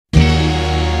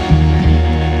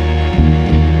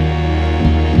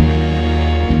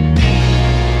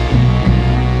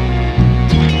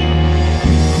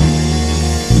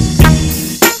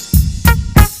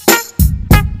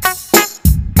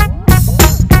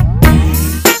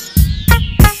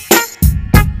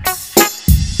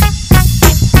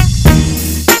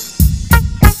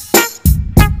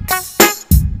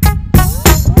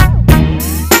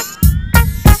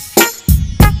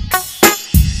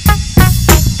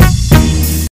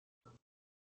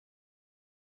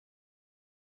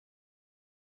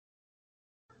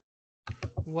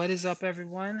What is up,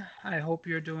 everyone? I hope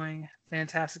you're doing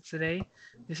fantastic today.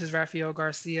 This is Rafael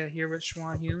Garcia here with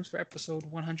Schwan Humes for episode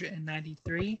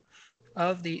 193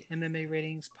 of the MMA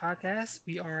Ratings podcast.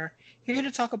 We are here to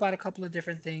talk about a couple of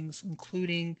different things,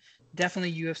 including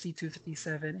definitely UFC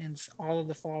 257 and all of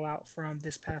the fallout from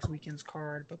this past weekend's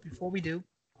card. But before we do,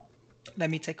 let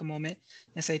me take a moment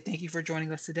and say thank you for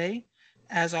joining us today.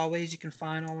 As always, you can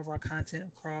find all of our content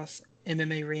across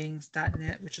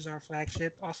MMAratings.net, which is our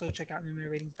flagship. Also, check out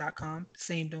MMAratings.com,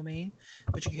 same domain,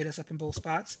 but you can hit us up in both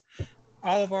spots.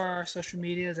 All of our social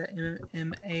media is at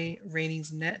MMA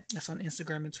Ratings Net. That's on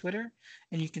Instagram and Twitter.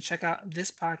 And you can check out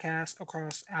this podcast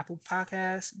across Apple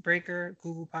Podcasts, Breaker,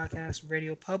 Google Podcasts,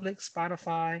 Radio Public,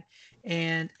 Spotify,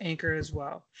 and Anchor as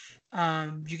well.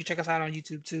 You can check us out on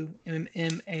YouTube too,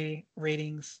 MMA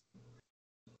Ratings.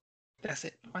 That's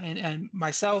it. And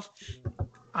myself,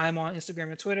 I'm on Instagram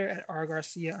and Twitter at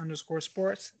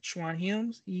rgarcia_sports. Schwan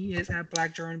Humes, he is at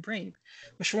Black Jordan Brave.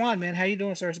 But Schwan, man, how you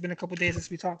doing, sir? It's been a couple days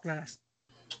since we talked last.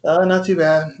 Not too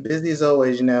bad. Busy as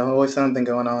always, always something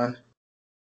going on.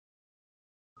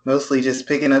 Mostly just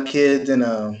picking up kids and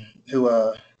who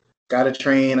got to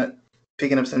train,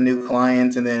 picking up some new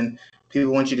clients, and then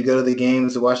people want you to go to the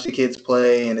games to watch the kids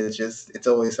play, and it's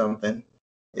always something.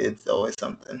 It's always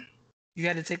something. You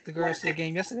had to take the girls to the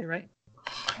game yesterday, right?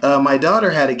 My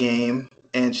daughter had a game,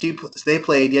 and they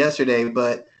played yesterday.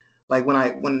 But like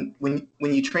when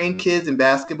you train kids in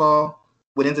basketball,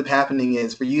 what ends up happening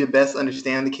is for you to best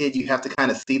understand the kid, you have to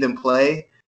kind of see them play,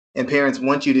 and parents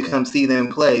want you to come see them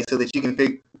play so that you can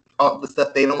figure all the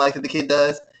stuff they don't like that the kid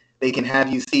does. They can have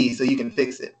you see so you can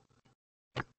fix it.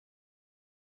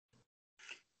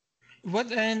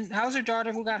 What and how's your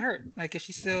daughter who got hurt? Like, is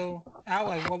she still out?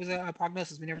 Like, what was the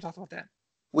prognosis? We never talked about that.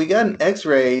 We got an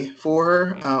X-ray for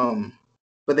her,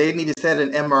 but they need to set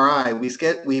an MRI.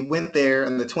 We went there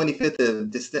on the 25th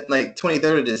of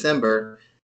 23rd of December,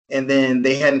 and then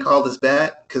they hadn't called us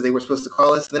back because they were supposed to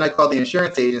call us. Then I called the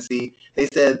insurance agency. They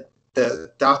said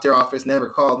the doctor office never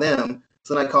called them.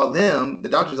 So then I called them, the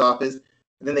doctor's office,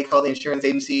 and then they called the insurance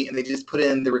agency, and they just put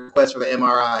in the request for the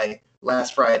MRI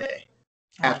last Friday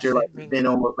after it's been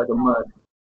almost like a month.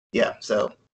 Yeah,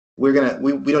 so we don't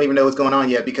even know what's going on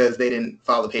yet because they didn't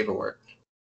file the paperwork.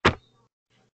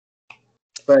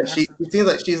 But she seems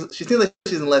like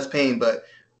she's in less pain, but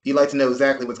you like to know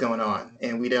exactly what's going on,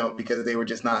 and we don't because they were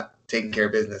just not taking care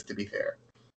of business, to be fair.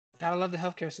 Gotta love the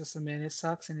healthcare system, man. It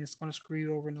sucks, and it's going to screw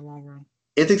you over in the long run.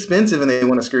 It's expensive, and they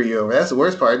want to screw you over. That's the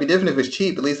worst part. It'd be different if it's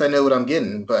cheap. At least I know what I'm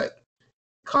getting, but it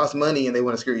costs money, and they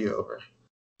want to screw you over.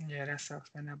 Yeah, that sucks,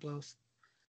 man. That blows.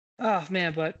 Oh,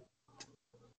 man, but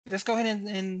let's go ahead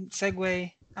and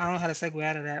segue. I don't know how to segue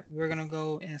out of that. We're going to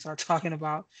go and start talking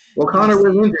about... Well, Conor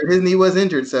was injured. His knee was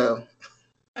injured, so...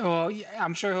 Well, yeah,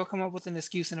 I'm sure he'll come up with an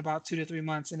excuse in about 2 to 3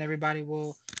 months, and everybody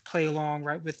will play along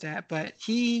right with that. But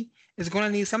he is going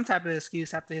to need some type of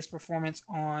excuse after his performance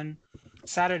on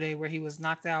Saturday, where he was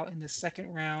knocked out in the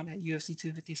second round at UFC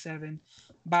 257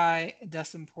 by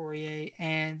Dustin Poirier.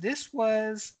 And this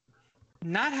was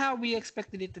not how we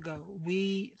expected it to go.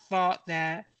 We thought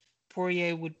that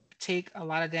Poirier would take a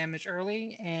lot of damage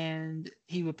early, and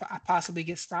he would possibly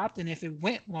get stopped. And if it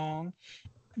went long,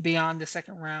 beyond the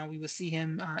second round, we would see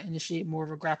him initiate more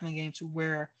of a grappling game to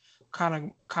wear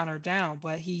Conor down.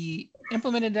 But he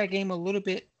implemented that game a little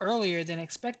bit earlier than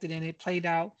expected, and it played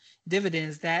out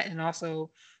dividends. That and also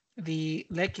the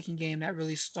leg kicking game that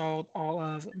really stalled all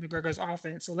of McGregor's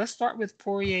offense. So let's start with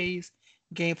Poirier's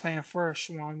game plan first,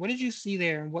 Schwan. What did you see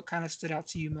there, and what kind of stood out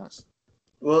to you most?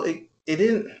 Well, it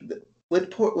didn't.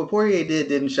 What Poirier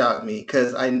didn't shock me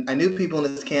because I knew people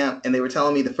in this camp, and they were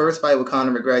telling me the first fight with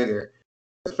Conor McGregor.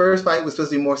 The first fight was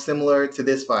supposed to be more similar to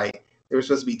this fight. There were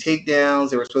supposed to be takedowns.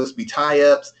 There were supposed to be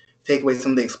tie-ups, take away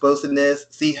some of the explosiveness,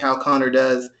 see how Conor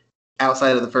does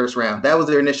outside of the first round. That was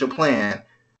their initial plan.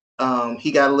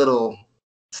 He got a little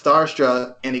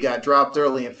starstruck, and he got dropped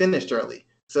early and finished early,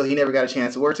 so he never got a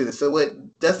chance to work to this. So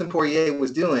what Dustin Poirier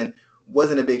was doing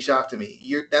wasn't a big shock to me.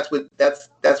 That's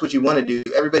what you want to do.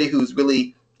 Everybody who's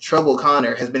really troubled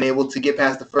Conor has been able to get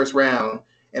past the first round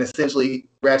and essentially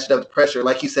ratchet up the pressure,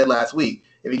 like you said last week.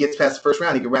 If he gets past the first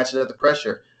round, he can ratchet up the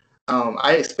pressure.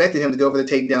 I expected him to go for the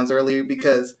takedowns earlier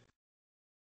because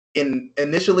in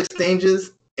initial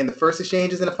exchanges, in the first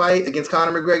exchanges in a fight against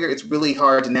Conor McGregor, it's really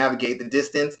hard to navigate the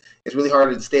distance. It's really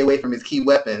hard to stay away from his key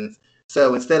weapons.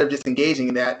 So instead of just engaging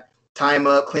in that, tie him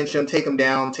up, clinch him, take him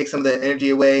down, take some of the energy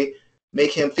away,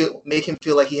 make him feel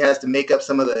like he has to make up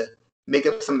some of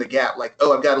the gap. Like,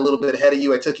 oh, I've got a little bit ahead of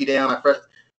you. I took you down.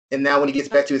 And now when he gets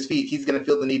back to his feet, he's going to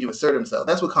feel the need to assert himself.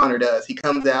 That's what Conor does. He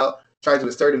comes out, tries to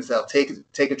assert himself, take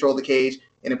control of the cage,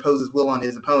 and impose his will on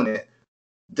his opponent.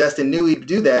 Dustin knew he'd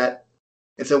do that.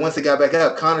 And so once it got back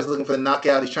up, Conor's looking for the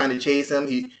knockout. He's trying to chase him.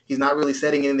 He's not really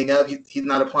setting anything up. He's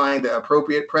not applying the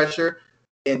appropriate pressure.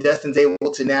 And Dustin's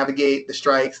able to navigate the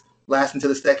strikes, last into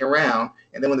the second round.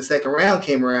 And then when the second round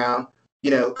came around,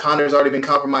 Conor's already been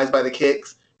compromised by the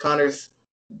kicks.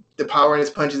 The power in his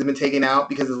punches have been taken out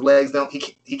because his legs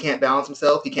he can't balance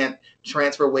himself. He can't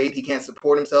transfer weight. He can't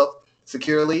support himself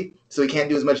securely. So he can't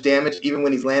do as much damage even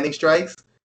when he's landing strikes.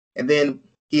 And then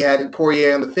he had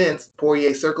Poirier on the fence.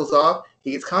 Poirier circles off.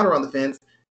 He gets Conor on the fence.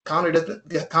 Conor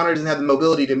doesn't have the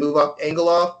mobility to move off, angle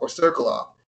off, or circle off.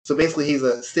 So basically, he's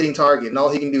a sitting target, and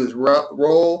all he can do is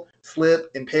roll,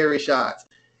 slip, and parry shots.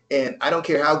 And I don't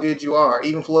care how good you are.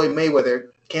 Even Floyd Mayweather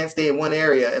can't stay in one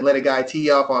area and let a guy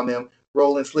tee off on them,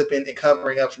 rolling, slipping, and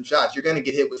covering up from shots. You're going to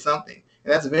get hit with something.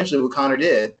 And that's eventually what Conor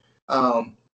did.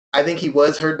 I think he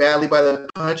was hurt badly by the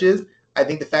punches. I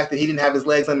think the fact that he didn't have his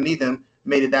legs underneath him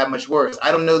made it that much worse.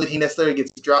 I don't know that he necessarily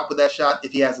gets dropped with that shot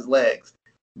if he has his legs.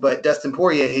 But Dustin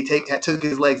Poirier, he took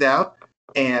his legs out,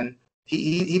 and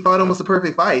he fought almost a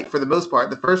perfect fight for the most part.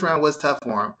 The first round was tough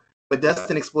for him, but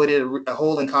Dustin exploited a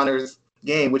hole in Conor's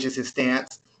game, which is his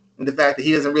stance, and the fact that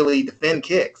he doesn't really defend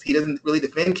kicks. He doesn't really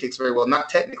defend kicks very well. Not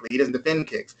technically. He doesn't defend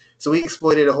kicks. So he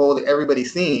exploited a hole that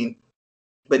everybody's seen,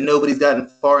 but nobody's gotten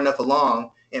far enough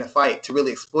along in a fight to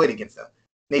really exploit against him.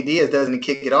 Nate Diaz doesn't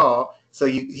kick at all, so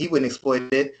he wouldn't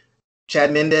exploit it.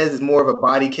 Chad Mendes is more of a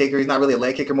body kicker. He's not really a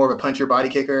leg kicker, more of a puncher body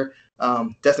kicker.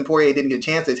 Dustin Poirier didn't get a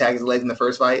chance to attack his legs in the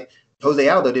first fight. Jose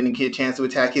Aldo didn't get a chance to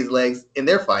attack his legs in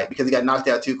their fight because he got knocked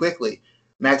out too quickly.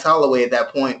 Max Holloway at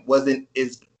that point wasn't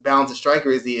as balanced a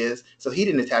striker as he is, so he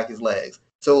didn't attack his legs.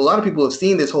 So a lot of people have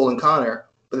seen this hole in Conor,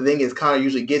 but the thing is Conor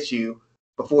usually gets you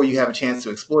before you have a chance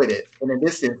to exploit it. And in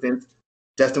this instance,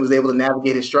 Dustin was able to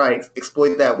navigate his strikes,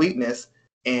 exploit that weakness,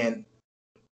 and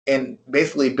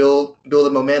basically build a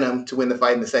momentum to win the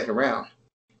fight in the second round.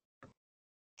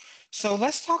 So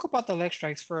let's talk about the leg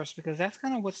strikes first, because that's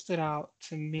kind of what stood out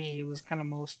to me. It was kind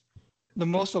of the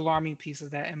most alarming piece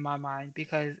of that in my mind,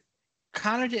 because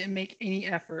Conor didn't make any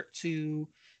effort to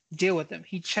deal with them.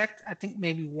 He checked, I think,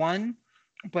 maybe one,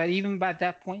 but even by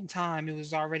that point in time, it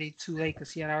was already too late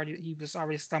because he was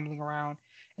already stumbling around,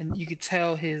 and you could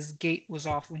tell his gait was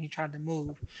off when he tried to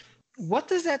move. What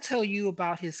does that tell you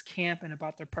about his camp and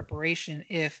about their preparation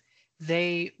if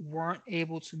they weren't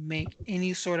able to make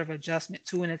any sort of adjustment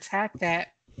to an attack that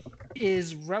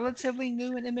is relatively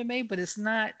new in MMA, but it's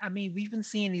not? I mean, we've been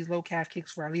seeing these low calf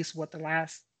kicks for at least the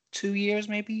last 2 years,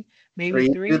 maybe three.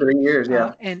 3 years,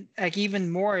 yeah. And like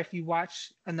even more if you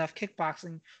watch enough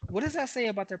kickboxing. What does that say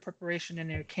about their preparation in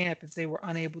their camp if they were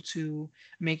unable to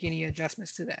make any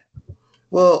adjustments to that?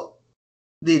 Well,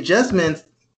 the adjustments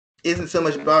isn't so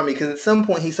much about me because at some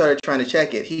point he started trying to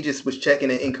check it. He just was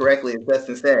checking it incorrectly, as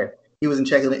Dustin said. He wasn't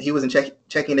checking it. He wasn't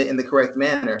checking it in the correct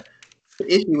manner.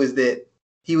 The issue is that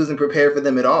he wasn't prepared for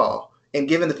them at all. And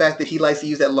given the fact that he likes to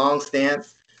use that long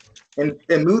stance and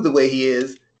move the way he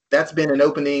is, that's been an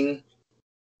opening.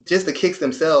 Just the kicks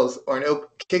themselves, or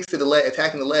kicks to the leg,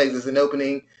 attacking the legs, is an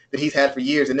opening that he's had for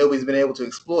years and nobody's been able to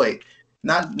exploit.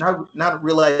 Not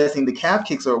realizing the calf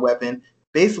kicks are a weapon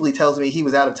basically tells me he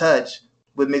was out of touch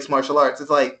with mixed martial arts. It's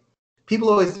like people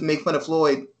always make fun of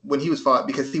Floyd when he was fought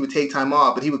because he would take time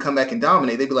off, but he would come back and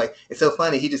dominate. They'd be like, it's so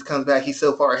funny. He just comes back. He's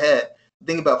so far ahead. The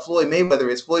thing about Floyd Mayweather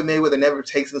is Floyd Mayweather never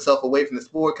takes himself away from the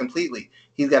sport completely.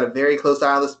 He's got a very close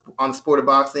eye on the sport of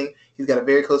boxing. He's got a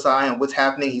very close eye on what's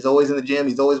happening. He's always in the gym.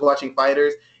 He's always watching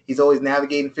fighters. He's always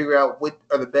navigating, figure out what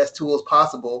are the best tools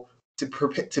possible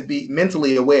to be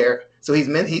mentally aware. So he's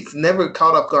never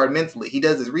caught off guard mentally. He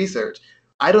does his research.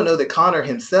 I don't know that Conor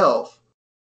himself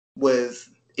was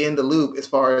in the loop as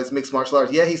far as mixed martial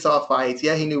arts. Yeah, he saw fights.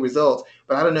 Yeah, he knew results.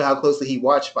 But I don't know how closely he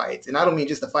watched fights. And I don't mean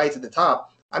just the fights at the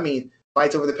top. I mean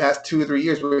fights over the past 2 or 3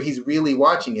 years where he's really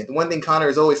watching it. The one thing Conor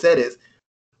has always said is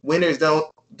winners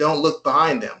don't look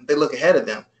behind them. They look ahead of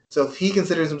them. So if he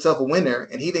considers himself a winner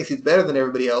and he thinks he's better than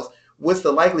everybody else, what's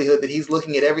the likelihood that he's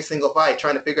looking at every single fight,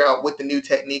 trying to figure out what the new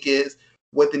technique is,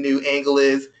 what the new angle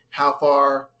is, how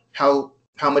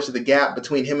much of the gap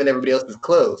between him and everybody else is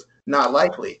closed? Not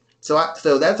likely. So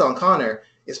that's on Conor.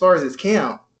 As far as his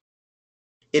camp,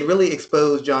 it really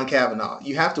exposed John Kavanagh.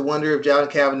 You have to wonder if John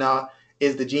Kavanagh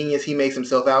is the genius he makes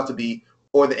himself out to be,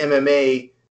 or the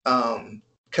MMA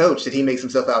coach that he makes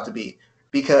himself out to be.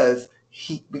 Because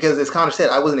as Conor said,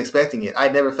 I wasn't expecting it. I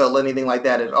never felt anything like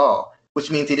that at all. Which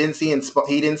means he didn't see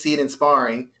it in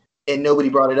sparring, and nobody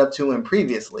brought it up to him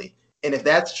previously. And if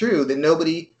that's true, then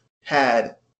nobody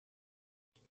had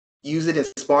used it in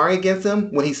sparring against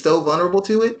him when he's so vulnerable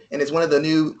to it. And it's one of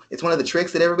the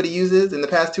tricks that everybody uses in the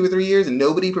past 2 or 3 years, and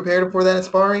nobody prepared him for that in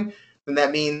sparring. Then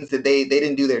that means that they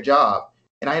didn't do their job.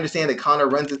 And I understand that Conor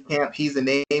runs his camp. He's a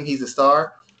name. He's a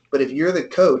star. But if you're the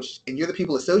coach and you're the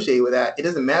people associated with that, it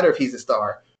doesn't matter if he's a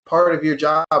star. Part of your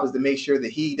job is to make sure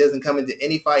that he doesn't come into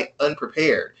any fight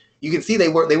unprepared. You can see they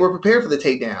were prepared for the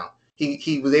takedown.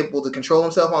 He was able to control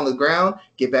himself on the ground,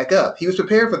 get back up. He was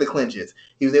prepared for the clinches.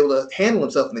 He was able to handle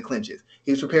himself in the clinches.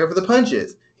 He was prepared for the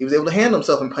punches. He was able to handle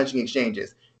himself in punching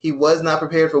exchanges. He was not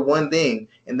prepared for one thing,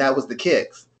 and that was the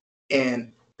kicks.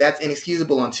 And that's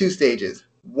inexcusable on two stages.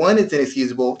 One, it's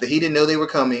inexcusable that he didn't know they were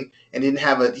coming and he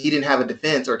didn't have a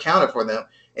defense or counter for them.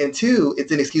 And two,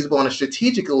 it's inexcusable on a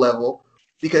strategical level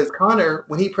because Conor,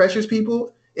 when he pressures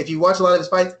people, if you watch a lot of his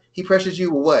fights, he pressures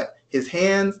you with what? His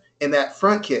hands and that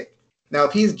front kick. Now,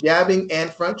 if he's jabbing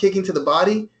and front kicking to the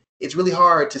body, it's really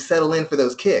hard to settle in for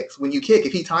those kicks. When you kick,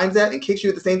 if he times that and kicks you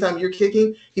at the same time you're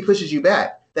kicking, he pushes you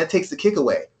back. That takes the kick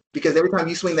away because every time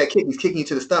you swing that kick, he's kicking you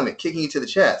to the stomach, kicking you to the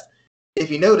chest. If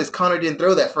you notice, Conor didn't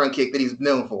throw that front kick that he's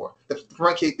known for, the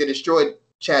front kick that destroyed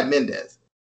Chad Mendes.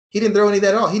 He didn't throw any of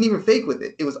that at all. He didn't even fake with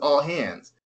it. It was all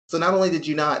hands. So not only did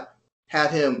you not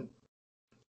have him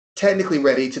technically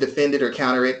ready to defend it or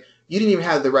counter it, you didn't even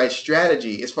have the right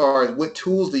strategy as far as what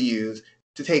tools to use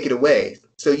to take it away.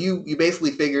 So you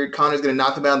basically figured Conor's going to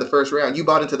knock him out in the first round. You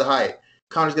bought into the hype.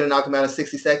 Conor's going to knock him out in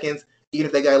 60 seconds. Even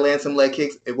if that guy lands some leg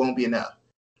kicks, it won't be enough.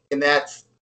 And that's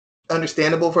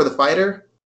understandable for the fighter.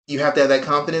 You have to have that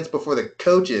confidence. But for the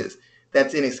coaches,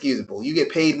 that's inexcusable. You get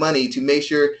paid money to make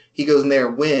sure he goes in there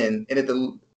and win. And at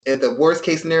the worst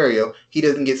case scenario, he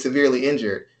doesn't get severely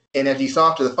injured. And as you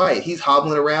saw after the fight, he's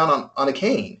hobbling around on a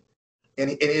cane.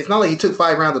 And it's not like he took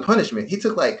 5 rounds of punishment. He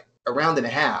took like a round and a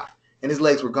half, and his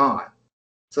legs were gone.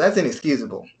 So that's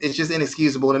inexcusable. It's just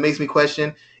inexcusable, and it makes me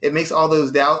question. It makes all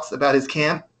those doubts about his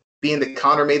camp, being that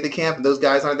Conor made the camp, and those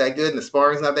guys aren't that good, and the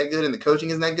sparring's not that good, and the coaching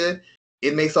isn't that good.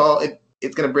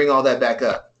 It's going to bring all that back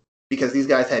up because these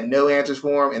guys had no answers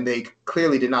for him, and they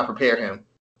clearly did not prepare him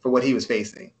for what he was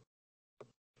facing.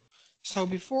 So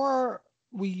before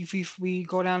we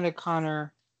go down the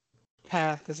Conor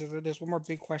path, because there's one more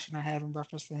big question I have in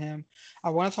reference to him. I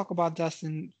want to talk about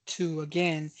Dustin too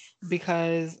again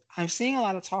because I'm seeing a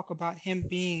lot of talk about him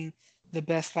being the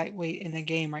best lightweight in the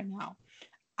game right now.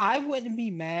 I wouldn't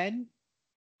be mad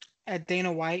at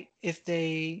Dana White if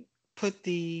they put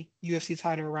the UFC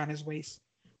title around his waist.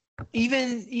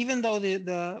 Even though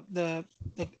the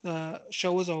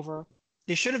show was over,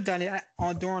 they should have done it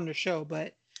during the show,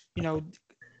 but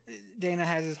Dana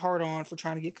has his heart on for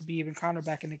trying to get Khabib and Conor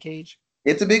back in the cage.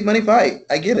 It's a big money fight.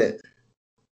 I get it.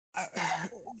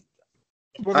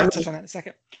 We're going to touch on that in a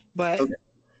second. But okay.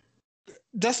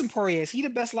 Dustin Poirier, is he the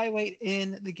best lightweight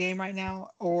in the game right now?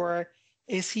 Or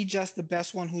is he just the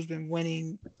best one who's been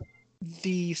winning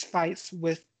these fights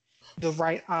with the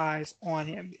right eyes on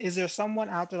him? Is there someone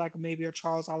out there like maybe a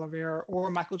Charles Oliveira or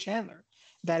Michael Chandler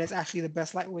that is actually the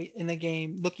best lightweight in the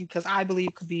game looking? Because I believe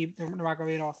Khabib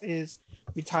Nurmagomedov is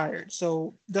retired.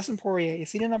 So Dustin Poirier,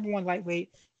 is he the number one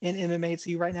lightweight in MMA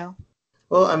to you right now?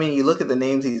 Well, I mean, you look at the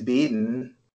names he's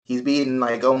beaten. He's beaten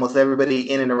like almost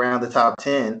everybody in and around the top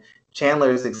 10.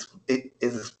 Chandler is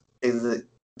as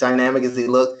dynamic as he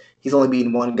looked. He's only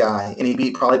beaten one guy, and he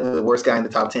beat probably the worst guy in the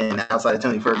top 10 outside of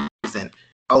Tony Ferguson.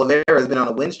 Oliveira has been on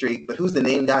a win streak, but who's the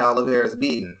name guy Oliveira's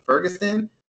beaten? Ferguson?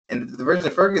 And the version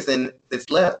of Ferguson that's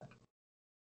left,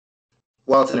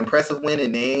 while it's an impressive win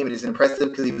in name, it is impressive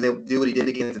because he was able to do what he did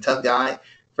against a tough guy.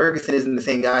 Ferguson isn't the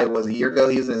same guy he was a year ago.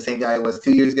 He wasn't the same guy he was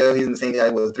 2 years ago. He isn't the same guy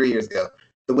he was 3 years ago.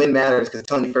 The win matters because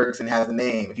Tony Ferguson has a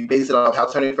name. If you base it off how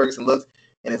Tony Ferguson looks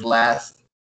in his last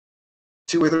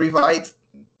 2 or 3 fights,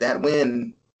 that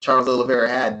win Charles Oliveira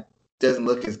had doesn't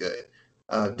look as good.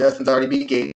 Dustin's already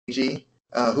beat Gaethje.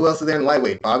 Who else is there in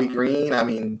lightweight? Bobby Green. I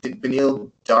mean,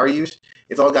 Beneil Dariush.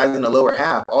 It's all guys in the lower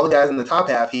half. All the guys in the top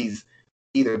half, he's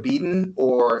either beaten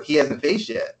or he hasn't faced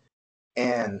yet.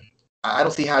 And I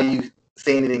don't see how you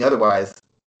say anything otherwise.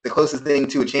 The closest thing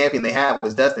to a champion they had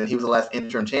was Dustin. He was the last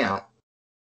interim champ.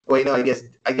 Wait, no, I guess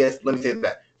let me say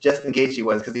that. Justin Gaethje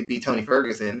was because he beat Tony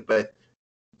Ferguson, but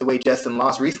the way Justin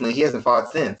lost recently, he hasn't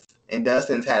fought since. And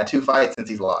Dustin's had 2 fights since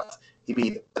he's lost. He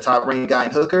beat a top-ranked guy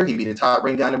in Hooker. He beat a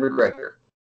top-ranked guy in McGregor.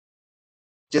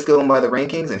 Just going by the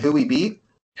rankings and who he beat,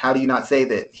 how do you not say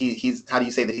that he's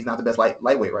not the best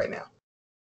lightweight right now?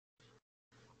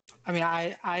 I mean,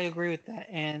 I agree with that,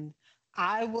 and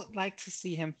I would like to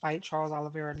see him fight Charles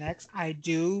Oliveira next. I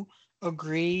do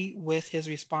agree with his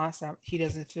response that he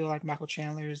doesn't feel like Michael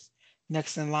Chandler is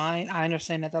next in line. I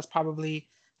understand that that's probably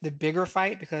the bigger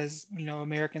fight because,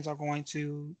 Americans are going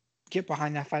to get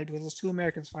behind that fight because there's 2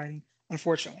 Americans fighting,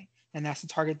 unfortunately, and that's the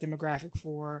target demographic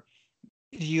for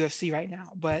the UFC right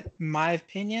now. But in my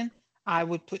opinion, I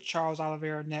would put Charles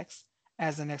Oliveira next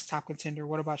as the next top contender.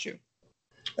 What about you?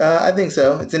 I think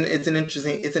so. It's an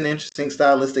interesting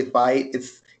stylistic fight.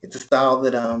 It's a style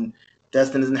that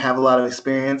Dustin doesn't have a lot of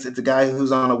experience. It's a guy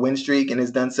who's on a win streak and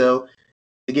has done so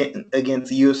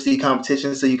against UFC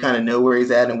competition, so you kind of know where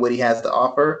he's at and what he has to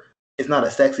offer. It's not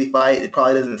a sexy fight. It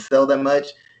probably doesn't sell that much.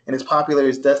 And as popular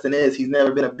as Dustin is, he's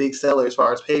never been a big seller as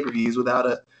far as pay per views without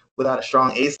a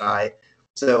strong A side.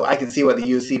 So I can see why the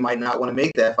UFC might not want to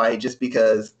make that fight just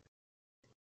because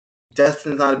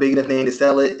Dustin's not a big enough name to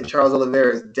sell it, and Charles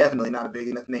Oliveira is definitely not a big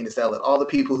enough name to sell it. All the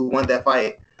people who want that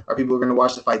fight are people who are going to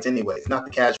watch the fights anyways, not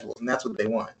the casuals, and that's what they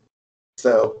want.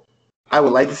 So I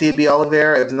would like to see it be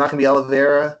Oliveira. If it's not going to be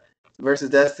Oliveira versus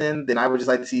Dustin, then I would just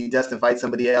like to see Dustin fight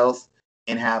somebody else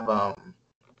and have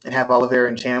Oliveira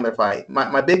and Chandler fight.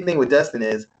 My big thing with Dustin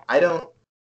is I don't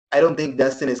think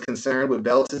Dustin is concerned with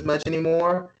belts as much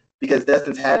anymore because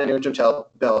Dustin's had an interim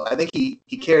belt. I think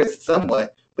he cares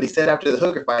somewhat, but he said after the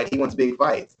Hooker fight he wants big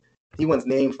fights. He wants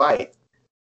name fights,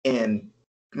 and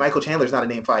Michael Chandler's not a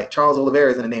name fight. Charles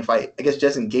Oliveira isn't a name fight. I guess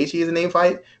Justin Gaethje is a name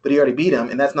fight, but he already beat him,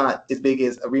 and that's not as big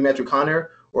as a rematch with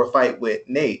Conor or a fight with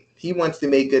Nate. He wants to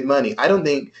make good money. I don't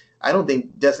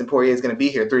think Dustin Poirier is going to be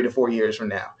here 3 to 4 years from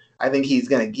now. I think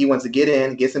he wants to get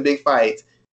in, get some big fights.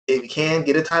 If he can,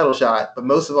 get a title shot, but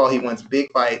most of all, he wants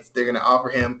big fights. They're going to offer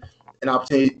him an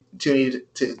opportunity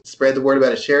to spread the word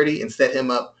about his charity and set him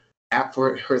up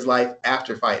for his life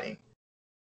after fighting.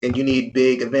 And you need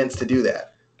big events to do that.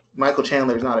 Michael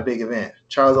Chandler is not a big event.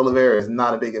 Charles Oliveira is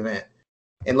not a big event.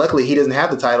 And luckily, he doesn't have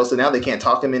the title, so now they can't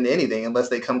talk him into anything unless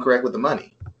they come correct with the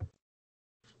money.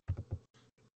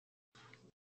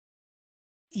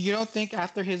 You don't think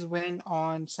after his win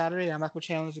on Saturday that Michael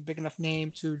Chandler is a big enough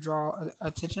name to draw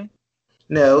attention?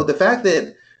 No, the fact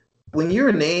that when you're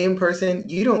a name person,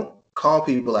 you don't call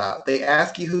people out. They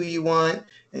ask you who you want,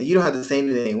 and you don't have to say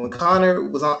anything. When Conor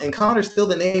was on, and Conor's still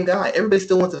the name guy. Everybody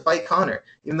still wants to fight Conor,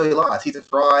 even though he lost. He's a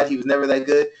fraud. He was never that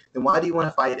good. Then why do you want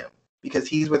to fight him? Because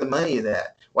he's where the money is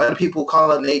at. Why do people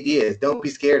call out Nate Diaz? Don't be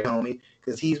scared, homie,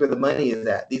 because he's where the money is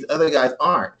at. These other guys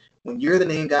aren't. When you're the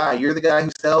name guy, you're the guy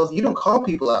who sells. You don't call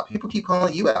people out. People keep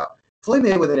calling you out. Floyd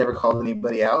Mayweather never called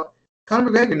anybody out. Conor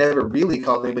McGregor never really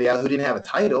called anybody out who didn't have a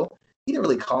title. He didn't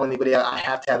really call anybody out. I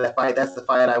have to have that fight. That's the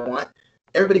fight I want.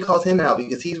 Everybody calls him out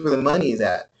because he's where the money is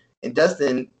at. And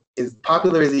Dustin, as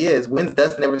popular as he is, when's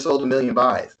Dustin ever sold a million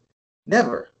buys?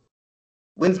 Never.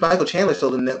 When's Michael Chandler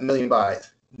sold a million buys?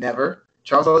 Never.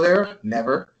 Charles Oliveira?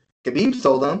 Never. Khabib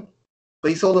sold them, but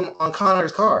he sold them on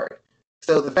Conor's card.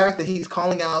 So the fact that he's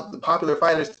calling out the popular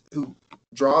fighters who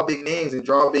draw big names and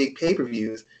draw big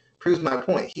pay-per-views proves my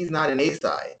point. He's not an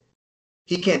A-side.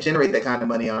 He can't generate that kind of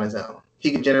money on his own. He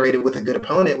can generate it with a good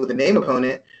opponent, with a name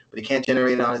opponent, but he can't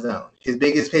generate it on his own. His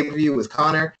biggest pay-per-view was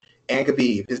Conor and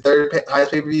Khabib. His third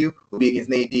highest pay-per-view will be against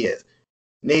Nate Diaz.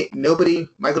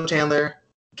 Michael Chandler,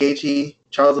 Gaethje,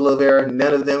 Charles Oliveira,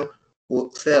 none of them will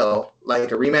sell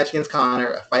like a rematch against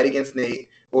Conor, a fight against Nate,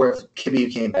 or if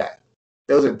Khabib came back.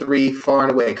 Those are three far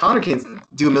and away. Conor can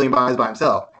do a million buys by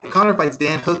himself. If Conor fights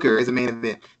Dan Hooker as a main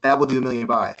event, that will do a million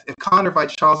buys. If Conor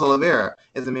fights Charles Oliveira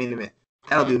as a main event,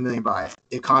 that'll do a million buys.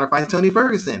 If Conor fights Tony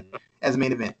Ferguson as a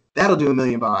main event, that'll do a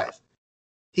million buys.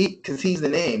 Because he's the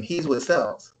name. He's what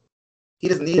sells. He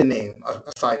doesn't need a name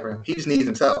aside from him. He just needs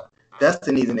himself.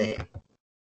 Dustin needs a name.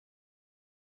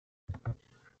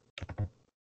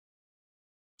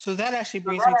 So that actually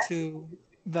brings me to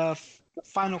the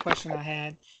final question I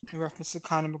had in reference to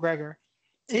Conor McGregor.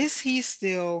 Is he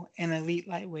still an elite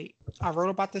lightweight? I wrote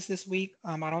about this week.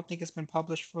 I don't think it's been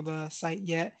published for the site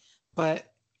yet,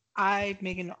 but I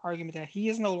make an argument that he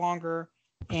is no longer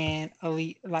an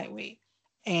elite lightweight.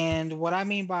 And what I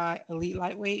mean by elite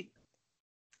lightweight,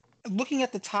 looking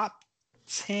at the top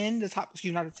 10, the top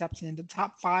 10, the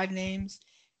top 5 names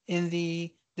in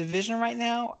the division right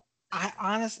now, I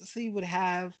honestly would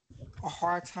have a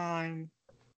hard time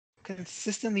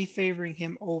consistently favoring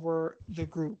him over the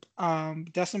group.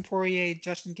 Dustin Poirier,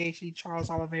 Justin Gaethje, Charles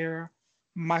Oliveira,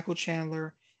 Michael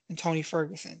Chandler, and Tony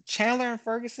Ferguson. Chandler and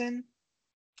Ferguson,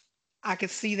 I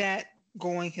could see that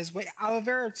going his way.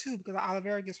 Oliveira too, because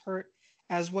Oliveira gets hurt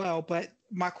as well. But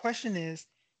my question is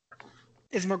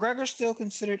McGregor still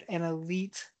considered an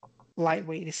elite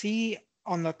lightweight? Is he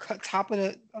on the top of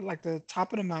the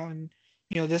top of the mountain?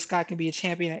 You know, this guy can be a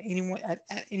champion at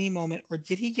any moment, or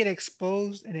did he get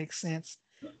exposed in a sense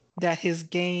that his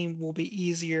game will be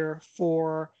easier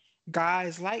for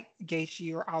guys like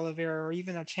Gaethje or Oliveira or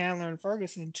even a Chandler and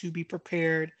Ferguson to be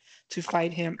prepared to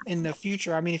fight him in the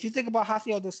future? I mean, if you think about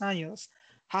Rafael dos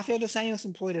Anjos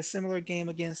employed a similar game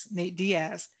against Nate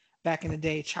Diaz back in the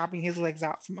day, chopping his legs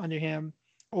out from under him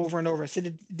over and over. So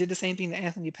did the same thing to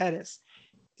Anthony Pettis.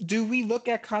 Do we look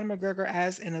at Conor McGregor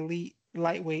as an elite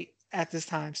lightweight at this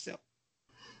time still.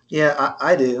 Yeah,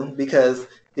 I do because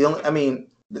the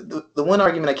one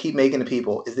argument I keep making to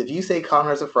people is if you say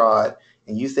Connor's a fraud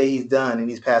and you say he's done and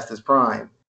he's past his prime,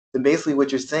 then basically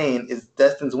what you're saying is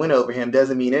Dustin's win over him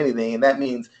doesn't mean anything, and that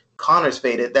means Connor's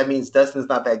faded. That means Dustin's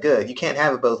not that good. You can't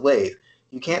have it both ways.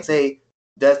 You can't say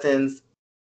Dustin's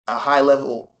a high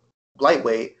level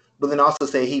lightweight, but then also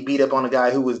say he beat up on a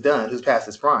guy who was done, who's past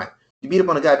his prime. You beat up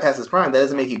on a guy past his prime, that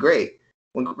doesn't make you great.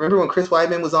 Remember when Chris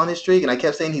Weidman was on his streak and I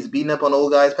kept saying he's beating up on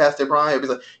old guys past their prime?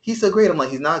 Everybody's like, he's so great. I'm like,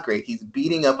 he's not great. He's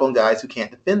beating up on guys who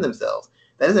can't defend themselves.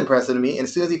 That is impressive to me. And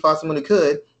as soon as he fought someone who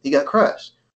could, he got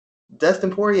crushed.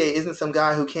 Dustin Poirier isn't some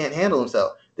guy who can't handle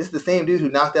himself. This is the same dude who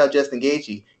knocked out Justin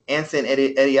Gaethje and sent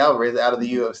Eddie Alvarez out of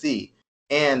the UFC.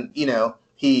 And you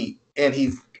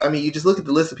just look at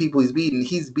the list of people he's beaten.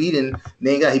 He's beaten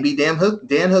he beat Dan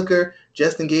Hooker,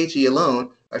 Justin Gaethje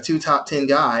alone are 2 top 10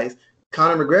 guys.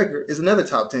 Conor McGregor is another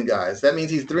top 10 guys. That means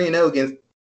he's 3-0 against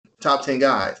top 10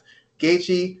 guys.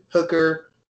 Gaethje,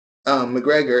 Hooker,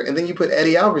 McGregor, and then you put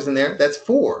Eddie Alvarez in there. That's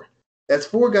 4. That's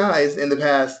 4 guys in the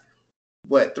past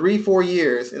 3-4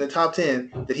 years in the top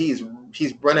 10 that he's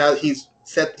run out. He's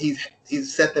set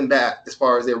them back as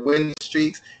far as their win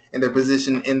streaks and their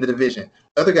position in the division.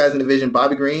 Other guys in the division,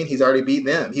 Bobby Green, he's already beat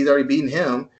them. He's already beaten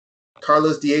him.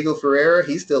 Carlos Diego Ferreira,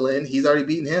 he's still in. He's already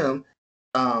beaten him.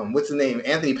 What's his name?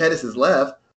 Anthony Pettis is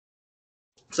left.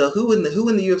 So who in the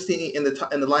UFC in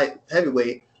the light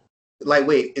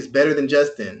lightweight is better than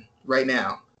Justin right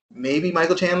now? Maybe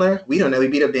Michael Chandler. We don't know. He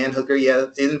beat up Dan Hooker. Yeah,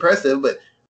 it's impressive, but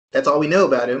that's all we know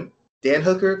about him. Dan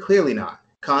Hooker, clearly not.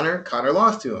 Conor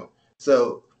lost to him.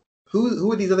 So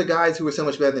who are these other guys who are so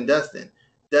much better than Dustin?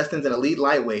 Dustin's an elite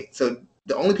lightweight. So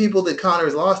the only people that Conor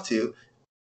has lost to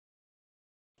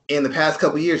in the past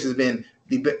couple of years has been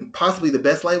possibly the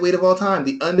best lightweight of all time,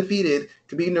 the undefeated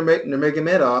Khabib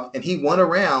Nurmagomedov, and he won a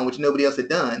round, which nobody else had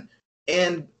done,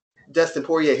 and Dustin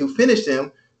Poirier, who finished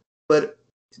him, but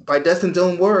by Dustin's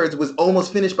own words, was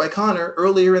almost finished by Conor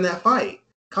earlier in that fight.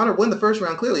 Conor won the first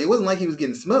round clearly. It wasn't like he was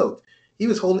getting smoked. He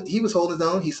was holding his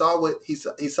own. He saw what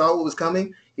was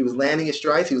coming. He was landing his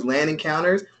strikes. He was landing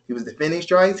counters. He was defending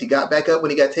strikes. He got back up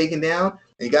when he got taken down, and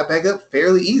he got back up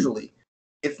fairly easily.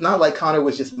 It's not like Conor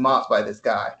was just mopped by this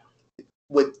guy.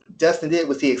 What Dustin did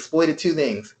was he exploited 2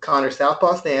 things: Conor's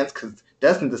southpaw stance, because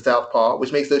Dustin's a southpaw,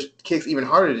 which makes those kicks even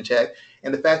harder to check,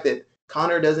 and the fact that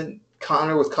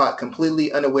Conor was caught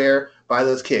completely unaware by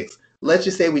those kicks. Let's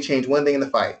just say we change one thing in the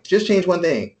fight. Just change one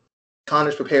thing.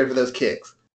 Conor's prepared for those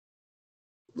kicks.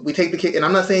 We take the kick, and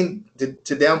I'm not saying to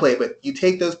downplay it, but you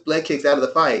take those leg kicks out of the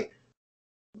fight.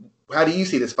 How do you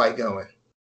see this fight going?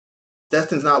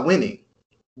 Dustin's not winning.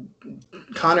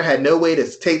 Conor had no way to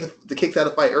take the kicks out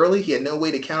of the fight early. He had no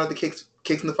way to counter the kicks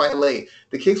in the fight late.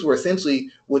 The kicks were essentially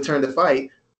what turned the fight,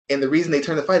 and the reason they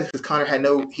turned the fight is because Conor had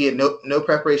no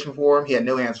preparation for him. He had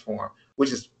no answer for him,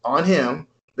 which is on him,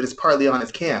 but it's partly on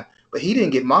his camp. But he didn't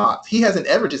get mobbed. He hasn't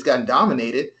ever just gotten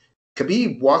dominated.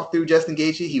 Khabib walked through Justin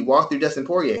Gaethje. He walked through Dustin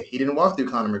Poirier. He didn't walk through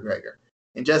Conor McGregor.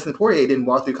 And Justin Poirier didn't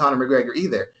walk through Conor McGregor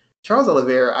either. Charles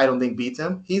Oliveira, I don't think, beats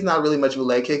him. He's not really much of a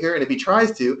leg kicker, and if he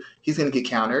tries to, he's going to get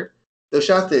countered. Those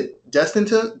shots that Dustin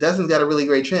took, Dustin's got a really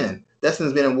great chin.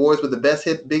 Dustin's been in wars with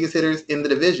the biggest hitters in the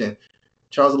division.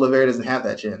 Charles Oliveira doesn't have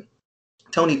that chin.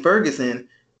 Tony Ferguson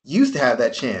used to have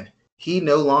that chin. He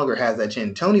no longer has that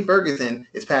chin. Tony Ferguson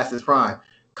is past his prime.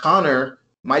 Conor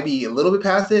might be a little bit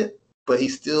past it, but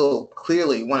he's still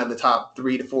clearly one of the top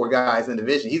 3 to 4 guys in the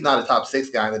division. He's not a top 6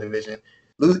 guy in the division.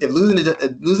 If losing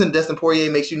to Dustin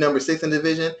Poirier makes you number 6 in the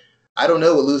division, I don't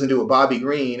know what losing to a Bobby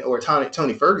Green or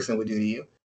Tony Ferguson would do to you,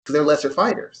 because they're lesser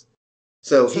fighters.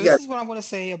 So this is what I want to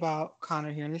say about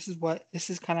Conor here, and this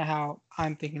is kind of how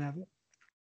I'm thinking of it.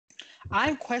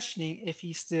 I'm questioning if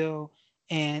he's still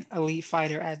an elite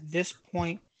fighter at this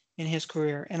point in his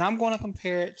career, and I'm going to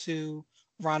compare it to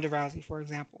Ronda Rousey, for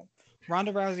example.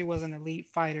 Ronda Rousey was an elite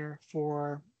fighter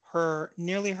for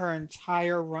nearly her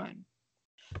entire run,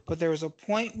 but there was a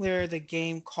point where the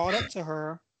game caught up to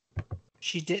her.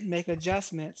 She didn't make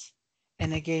adjustments,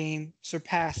 and the game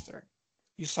surpassed her.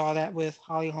 You saw that with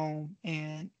Holly Holm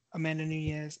and Amanda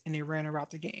Nunes, and they ran her out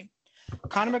the game.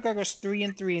 Conor McGregor's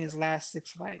 3-3 in his last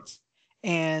 6 fights,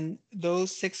 and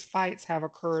those 6 fights have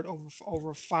occurred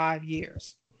over 5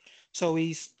 years. So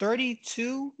he's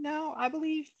 32 now, I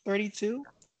believe. 32.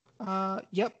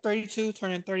 32,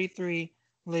 turning 33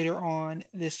 later on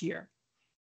this year.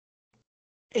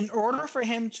 In order for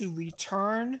him to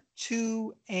return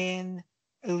to an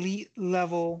elite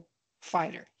level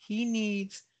fighter, he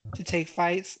needs to take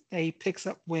fights that he picks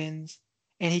up wins,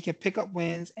 and he can pick up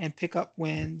wins and pick up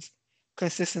wins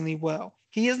consistently well.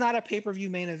 He is not a pay-per-view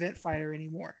main event fighter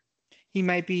anymore. He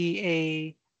might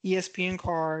be ESPN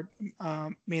card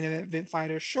main event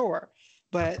fighter, sure,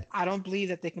 but I don't believe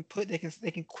that they can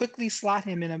quickly slot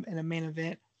him in a main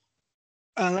event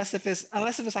unless if it's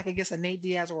like against a Nate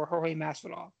Diaz or a Jorge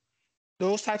Masvidal.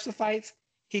 Those types of fights,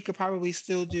 he could probably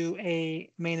still do a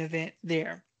main event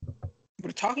there.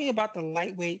 We're talking about the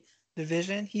lightweight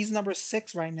division. He's number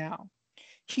 6 right now.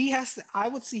 I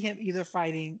would see him either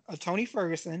fighting a Tony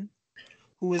Ferguson,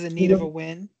 who is in need of a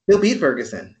win. He'll beat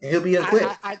Ferguson, and he'll be up quick.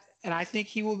 I think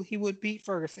he would beat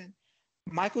Ferguson.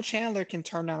 Michael Chandler can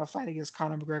turn down a fight against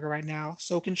Conor McGregor right now.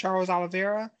 So can Charles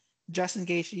Oliveira, Justin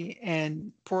Gaethje,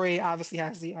 and Poirier obviously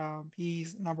has the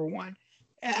he's number 1.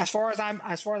 As far as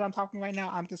I'm talking right now,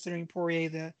 I'm considering Poirier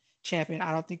the champion.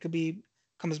 I don't think Khabib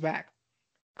comes back.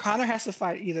 Conor has to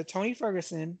fight either Tony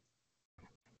Ferguson,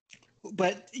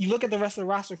 but you look at the rest of the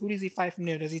roster. Who does he fight from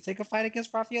there? Does he take a fight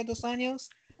against Rafael dos Anjos?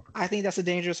 I think that's a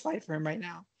dangerous fight for him right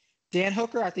now. Dan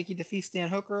Hooker, I think he defeats Dan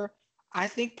Hooker. I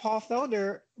think Paul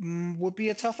Felder would be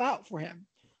a tough out for him.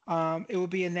 It would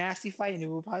be a nasty fight, and it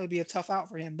would probably be a tough out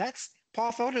for him.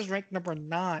 Paul Felder's ranked number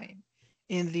 9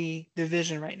 in the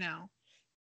division right now.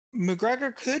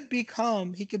 McGregor could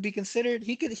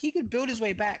build his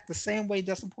way back the same way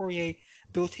Dustin Poirier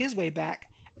built his way back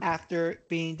after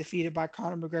being defeated by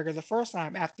Conor McGregor the first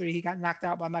time, after he got knocked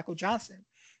out by Michael Johnson.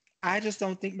 I just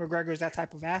don't think McGregor is that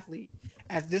type of athlete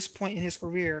at this point in his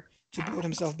career to build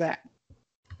himself back.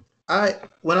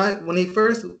 When he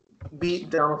first beat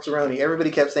Donald Cerrone,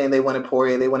 everybody kept saying they wanted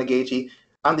Poirier, they wanted Gaethje.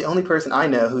 I'm the only person I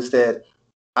know who said,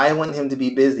 I want him to be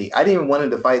busy. I didn't even want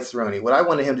him to fight Cerrone. What I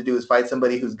wanted him to do is fight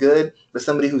somebody who's good, but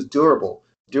somebody who's durable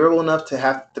enough to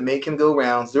have to make him go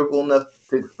rounds, durable enough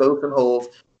to expose some holes,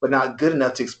 but not good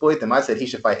enough to exploit them. I said he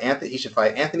should fight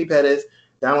Anthony Pettis,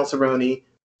 Donald Cerrone,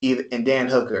 and Dan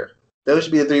Hooker. Those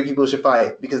should be the 3 people who should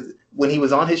fight, because when he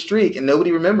was on his streak, and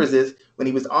nobody remembers this, when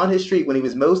he was on his streak, when he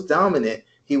was most dominant,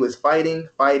 he was fighting.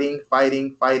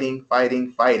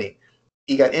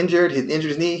 He got injured. He injured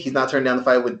his knee. He's not turned down the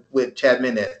fight with Chad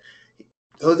Mendes.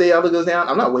 Jose Aldo goes down.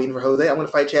 I'm not waiting for Jose. I'm going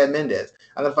to fight Chad Mendes.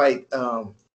 I'm going to fight,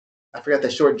 I forgot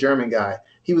that short German guy.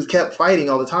 He was kept fighting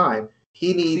all the time.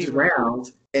 He needs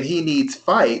rounds, and he needs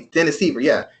fights. Dennis Seaver,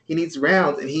 yeah. He needs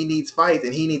rounds, and he needs fights,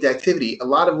 and he needs activity. A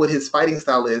lot of what his fighting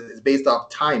style is based off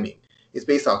timing. It's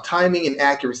based off timing and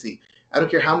accuracy. I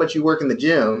don't care how much you work in the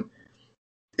gym.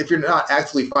 If you're not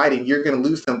actually fighting, you're going to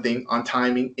lose something on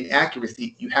timing and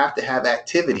accuracy. You have to have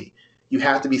activity. You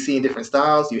have to be seeing different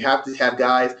styles. You have to have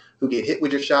guys who get hit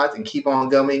with your shots and keep on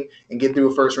going and get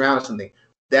through a first round or something.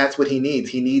 That's what he needs.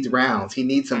 He needs rounds. He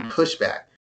needs some pushback.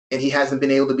 And he hasn't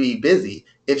been able to be busy.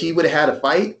 If he would have had a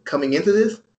fight coming into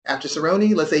this, after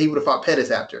Cerrone, let's say he would have fought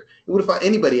Pettis after. He would have fought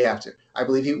anybody after. I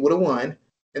believe he would have won.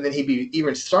 And then he'd be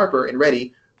even sharper and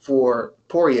ready for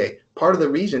Poirier. Part of the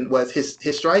reason was his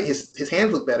strike, his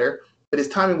hands looked better, but his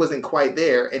timing wasn't quite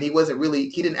there, and he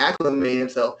didn't acclimate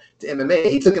himself to MMA.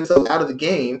 He took himself out of the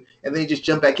game, and then he just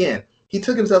jumped back in. He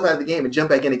took himself out of the game and jumped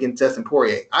back in against Dustin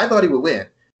Poirier. I thought he would win,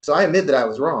 so I admit that I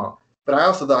was wrong. But I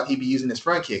also thought he'd be using his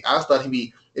front kick. I also thought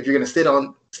if you're going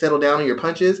to settle down on your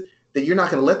punches, then you're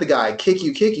not going to let the guy kick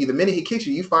you. The minute he kicks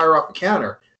you, you fire off a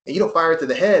counter. And you don't fire it to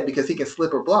the head because he can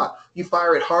slip or block. You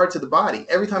fire it hard to the body.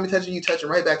 Every time he touches you touch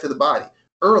him right back to the body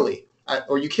early.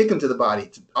 Or you kick him to the body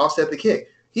to offset the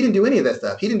kick. He didn't do any of that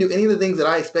stuff. He didn't do any of the things that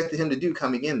I expected him to do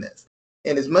coming in this.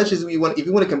 And as much as if you want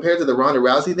to compare it to the Ronda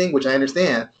Rousey thing, which I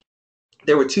understand,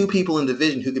 there were 2 people in the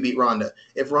division who could beat Ronda.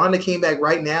 If Ronda came back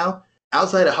right now,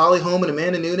 outside of Holly Holm and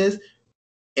Amanda Nunes,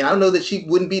 and I don't know that she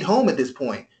wouldn't beat Holm at this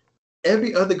point,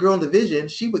 every other girl in the division,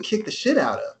 she would kick the shit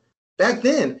out of. Back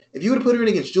then, if you would have put her in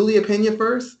against Julia Pena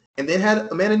first and then had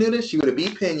Amanda Nunes, she would have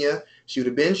beat Pena. She would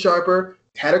have been sharper,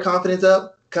 had her confidence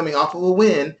up, coming off of a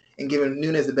win, and given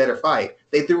Nunes a better fight.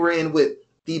 They threw her in with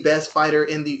the best fighter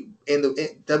in the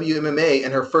WMMA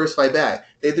in her first fight back.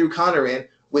 They threw Conor in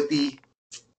with the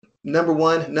number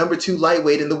 1, number 2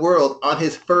 lightweight in the world on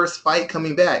his first fight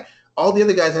coming back. All the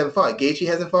other guys haven't fought. Gaethje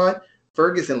hasn't fought.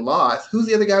 Ferguson lost. Who's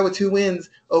the other guy with 2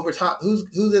 wins over top? Who's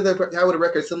the other guy with a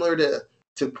record similar to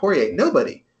Poirier?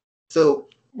 Nobody. So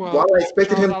while I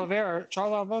expected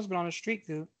Charles Oliveira's been on a streak,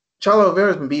 dude. Charles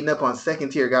Oliveira's been beating up on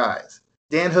second-tier guys.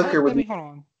 Dan Hooker would be. Hold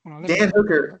on. Dan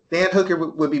Hooker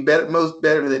would be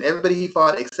better than everybody he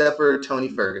fought except for Tony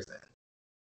Ferguson.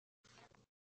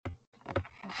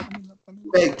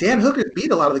 Like, Dan Hooker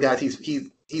beat a lot of the guys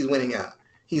he's winning out.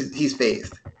 He's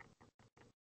faced.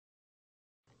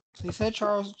 So you said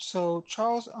Charles. So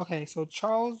Charles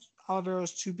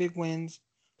Oliveira's 2 big wins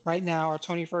right now are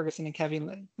Tony Ferguson and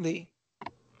Kevin Lee.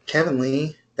 Kevin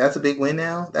Lee, that's a big win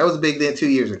now. That was a big win 2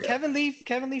 years ago. Kevin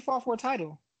Lee fought for a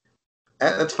title.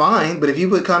 That's fine, but if you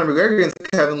put Conor McGregor against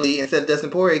Kevin Lee instead of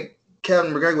Dustin Poirier,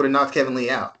 Kevin McGregor would have knocked Kevin Lee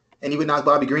out, and he would knock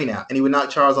Bobby Green out, and he would knock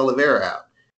Charles Oliveira out.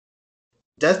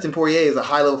 Dustin Poirier is a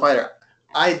high-level fighter.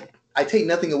 I take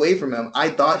nothing away from him. I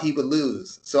thought he would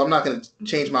lose, so I'm not going to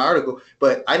change my article.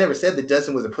 But I never said that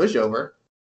Dustin was a pushover.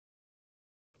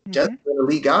 Mm-hmm. Justin's an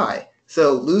elite guy.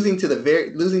 So losing to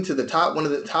the top, one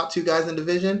of the top two guys in the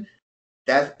division,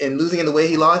 and losing in the way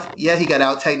he lost, yeah, he got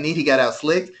out technique, he got out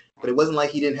slicked, but it wasn't like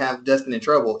he didn't have Dustin in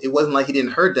trouble. It wasn't like he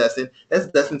didn't hurt Dustin. That's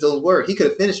Dustin's own word. He could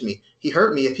have finished me. He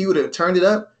hurt me. If he would have turned it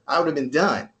up, I would have been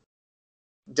done.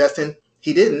 Dustin,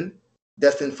 he didn't.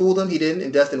 Dustin fooled him, he didn't,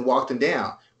 and Dustin walked him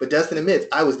down. But Dustin admits,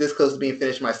 I was this close to being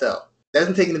finished myself. That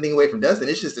doesn't take anything away from Dustin.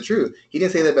 It's just the truth. He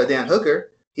didn't say that about Dan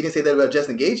Hooker. He didn't say that about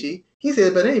Justin Gaethje. He didn't say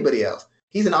that about anybody else.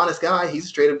 He's an honest guy. He's a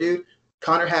straight-up dude.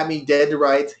 Conor had me dead to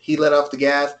rights. He let off the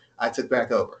gas. I took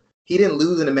back over. He didn't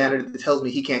lose in a manner that tells me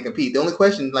he can't compete. The only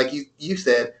question, like you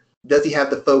said, does he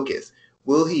have the focus?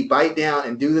 Will he bite down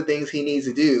and do the things he needs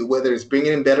to do, whether it's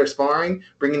bringing in better sparring,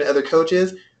 bringing in other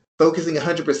coaches, focusing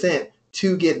 100%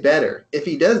 to get better? If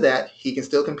he does that, he can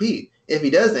still compete. If he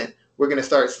doesn't, we're going to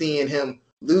start seeing him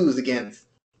lose against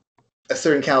a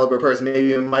certain caliber person,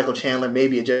 maybe a Michael Chandler,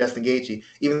 maybe a Justin Gaethje.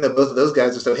 Even though both of those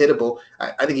guys are so hittable,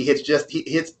 I think he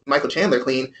hits Michael Chandler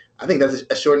clean. I think that's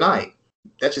a short night.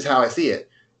 That's just how I see it.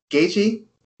 Gaethje,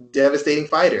 devastating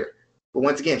fighter. But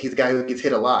once again, he's a guy who gets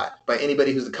hit a lot by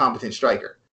anybody who's a competent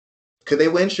striker. Could they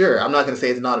win? Sure. I'm not going to say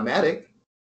it's an automatic.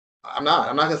 I'm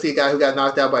not going to see a guy who got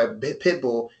knocked out by a pit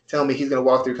bull tell me he's going to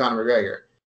walk through Conor McGregor.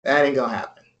 That ain't going to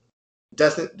happen.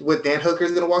 What Dan Hooker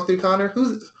is going to walk through Conor?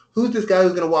 Who's this guy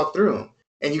who's going to walk through him?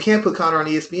 And you can't put Conor on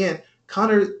ESPN.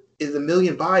 Conor is a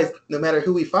million buys no matter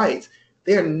who he fights.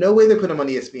 There are no way they put him on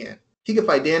ESPN. He could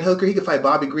fight Dan Hooker. He could fight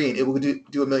Bobby Green. It will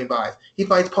do a million buys. He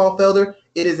fights Paul Felder.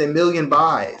 It is a million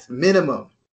buys,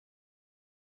 minimum.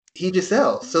 He just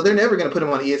sells. So they're never going to put him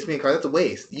on ESPN card. That's a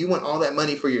waste. You want all that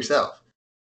money for yourself.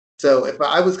 So if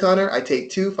I was Conor, I'd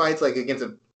take two fights like against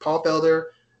a Paul Felder,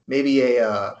 maybe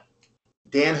a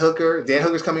Dan Hooker. Dan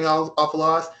Hooker's coming off a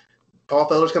loss. Paul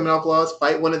Felder's coming off a loss.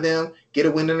 Fight one of them. Get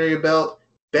a win under your belt.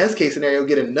 Best case scenario,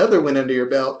 get another win under your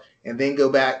belt, and then go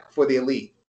back for the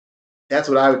elite. That's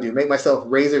what I would do. Make myself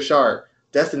razor sharp.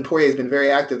 Dustin Poirier has been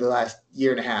very active the last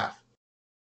year and a half.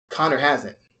 Conor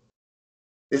hasn't.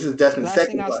 This is Dustin's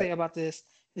second. The last thing I'll say about this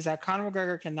is that Conor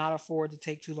McGregor cannot afford to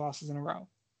take 2 losses in a row.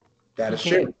 That is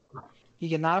true. He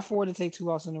cannot afford to take 2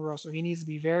 losses in a row, so he needs to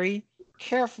be very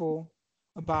careful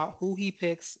about who he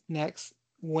picks next,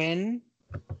 when,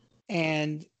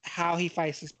 and how he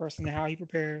fights this person and how he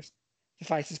prepares to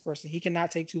fight this person. He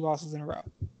cannot take 2 losses in a row.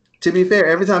 To be fair,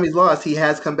 every time he's lost, he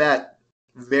has come back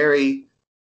very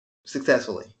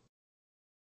successfully.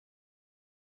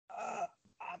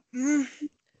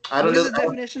 I don't know the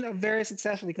definition of very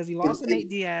successfully, because he lost to Nate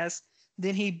Diaz,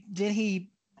 then he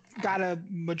got a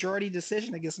majority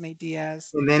decision against Nate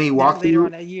Diaz, and then he walked later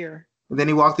on that year. And then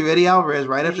he walked through Eddie Alvarez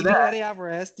right after that. Eddie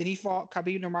Alvarez. Then he fought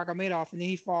Khabib Nurmagomedov, and then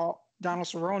he fought Donald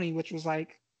Cerrone, which was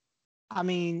like, I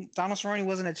mean, Donald Cerrone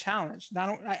wasn't a challenge.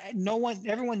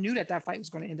 Everyone knew that fight was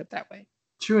going to end up that way.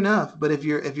 True enough, but if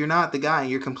you're not the guy and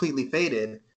you're completely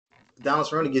faded, Donald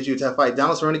Cerrone gives you a tough fight.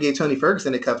 Donald Cerrone gave Tony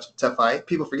Ferguson a tough fight.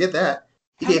 People forget that.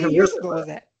 How many years ago was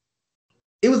that?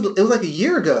 It was like a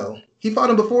year ago. He fought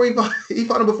him before he fought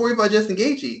Justin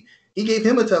Gaethje. He gave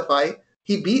him a tough fight.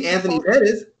 He beat Anthony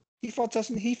Pettis. He fought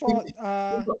Anthony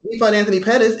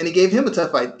Pettis, and he gave him a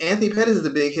tough fight. Anthony Pettis is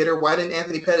a big hitter. Why didn't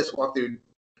Anthony Pettis walk through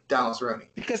Donald Cerrone?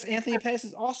 Because Anthony Pettis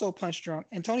is also punch drunk,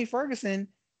 and Tony Ferguson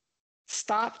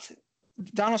stopped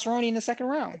Donald Cerrone in the second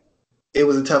round. It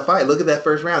was a tough fight. Look at that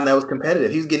first round. That was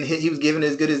competitive. He was getting hit. He was giving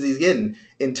as good as he's getting.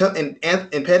 And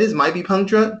Pettis might be punch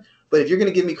drunk, but if you're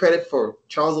going to give me credit for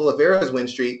Charles Oliveira's win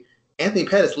streak, Anthony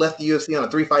Pettis left the UFC on a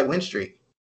 3-fight win streak.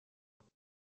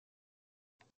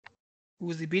 Who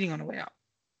was he beating on the way out?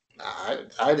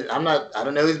 I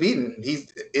don't know who's beating.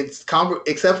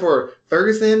 Except for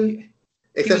Ferguson.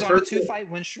 He was on a 2-fight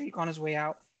win streak on his way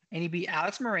out, and he beat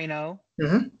Alex Moreno,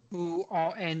 Alex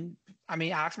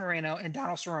Moreno and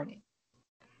Donald Cerrone.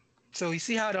 So you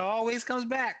see how it always comes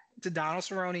back to Donald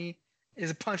Cerrone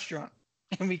is a punch drunk,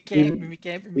 and we can't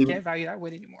value that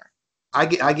weight anymore. I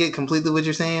get completely what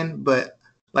you're saying, but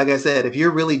like I said, if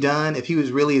you're really done, if he was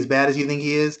really as bad as you think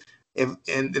he is, and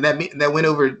that win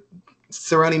over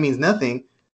Cerrone means nothing,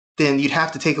 then you'd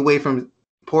have to take away from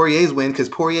Poirier's win, because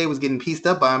Poirier was getting pieced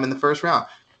up by him in the first round.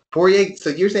 So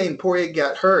you're saying Poirier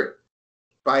got hurt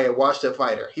by a washed-up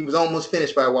fighter? He was almost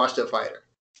finished by a washed-up fighter.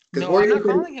 No, Poirier, I'm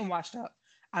not calling him washed up.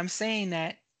 I'm saying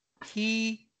that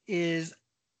he's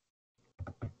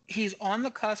on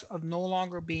the cusp of no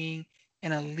longer being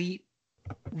an elite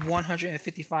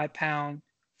 155-pound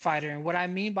fighter. And what I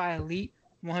mean by elite,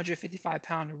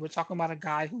 155-pounder. We're talking about a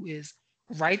guy who is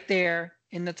right there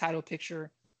in the title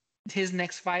picture. His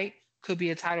next fight could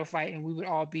be a title fight, and we would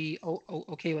all be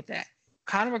okay with that.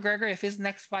 Conor McGregor, if his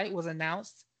next fight was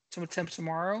announced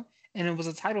tomorrow and it was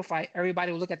a title fight,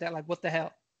 everybody would look at that like, what the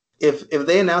hell? If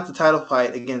they announce a title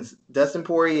fight against Dustin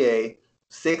Poirier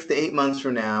 6 to 8 months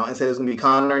from now and said it was going to be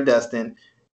Conor and Dustin,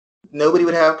 nobody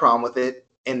would have a problem with it,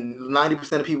 and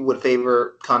 90% of people would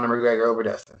favor Conor McGregor over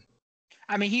Dustin.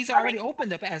 I mean, he's already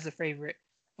opened up as a favorite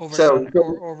over Dustin.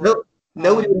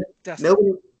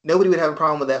 Nobody would have a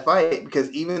problem with that fight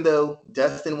because even though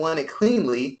Dustin won it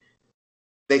cleanly,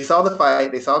 they saw the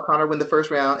fight, they saw Conor win the first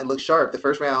round and look sharp the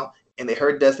first round, and they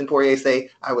heard Dustin Poirier say,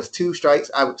 I was 2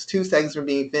 seconds from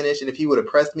being finished, and if he would have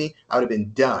pressed me, I would have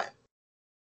been done.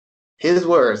 His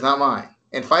words, not mine.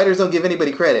 And fighters don't give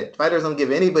anybody credit. Fighters don't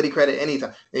give anybody credit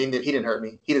anytime. He didn't hurt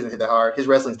me. He doesn't hit that hard. His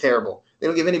wrestling's terrible. They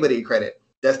don't give anybody credit.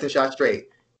 Dustin shot straight.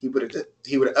 He would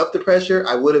have upped the pressure.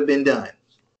 I would have been done.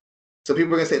 So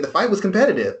people are going to say the fight was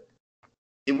competitive.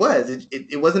 It was.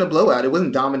 It wasn't a blowout. It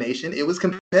wasn't domination. It was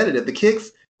competitive. The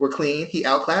kicks were clean. He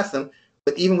outclassed them.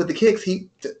 But even with the kicks,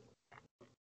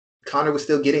 Conor was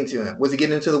still getting to him. Was he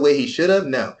getting into the way he should have?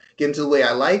 No. Getting to the way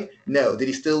I like? No. Did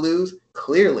he still lose?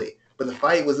 Clearly. But the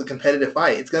fight was a competitive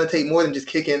fight. It's going to take more than just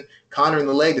kicking Conor in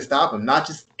the leg to stop him. Not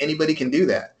just anybody can do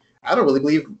that. I don't really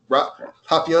believe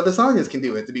Rafael dos Anjos can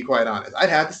do it, to be quite honest. I'd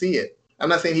have to see it. I'm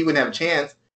not saying he wouldn't have a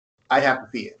chance. I'd have to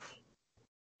see it.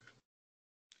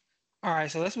 All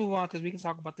right, so let's move on because we can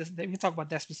talk about this. We can talk about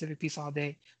that specific piece all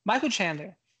day. Michael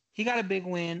Chandler, he got a big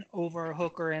win over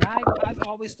Hooker, and I've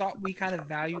always thought we kind of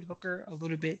valued Hooker a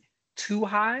little bit too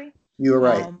high. You were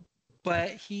right.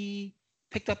 But he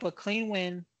picked up a clean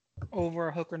win over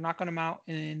Hooker, knocking him out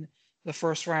in the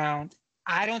first round.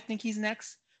 I don't think he's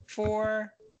next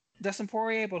for Dustin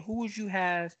Poirier, but who would you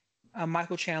have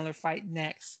Michael Chandler fight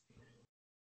next?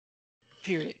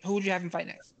 Period. Who would you have him fight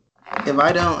next? If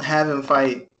I don't have him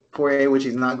fight Poirier, which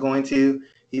he's not going to,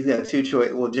 he's got 2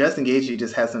 choices. Well, Justin Gaethje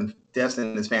just has some deaths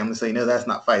in his family, so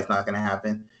that fight's not going to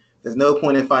happen. There's no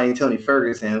point in fighting Tony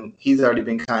Ferguson. He's already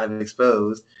been kind of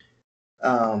exposed.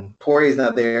 Poirier's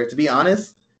not there. To be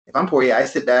honest, if I'm Poirier, I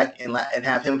sit back and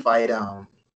have him fight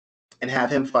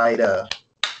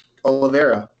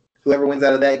Oliveira. Whoever wins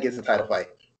out of that gets a title fight.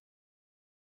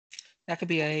 That could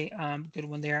be a good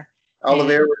one there.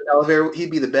 Oliveira, he'd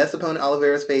be the best opponent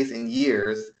Oliveira's faced in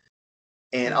years,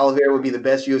 and Oliveira would be the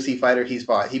best UFC fighter he's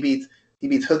fought. He beats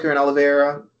Hooker and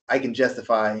Oliveira. I can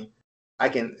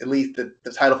at least the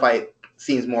title fight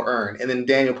seems more earned. And then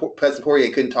Daniel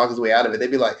Poirier couldn't talk his way out of it. They'd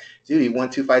be like, dude, he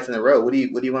won 2 fights in a row. What do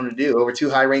you want him to do? Over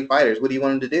 2 high-ranked fighters, what do you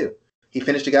want him to do? He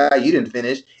finished a guy you didn't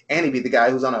finish, and he beat the guy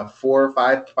who's on a 4 or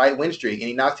 5 fight win streak, and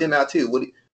he knocked him out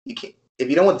too. If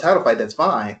you don't want the title fight, that's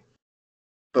fine,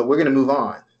 but we're gonna move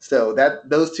on. So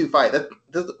those 2 fights,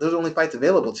 those are the only fights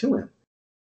available to him.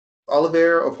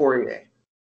 Oliveira or Poirier.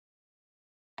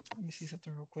 Let me see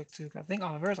something real quick too. I think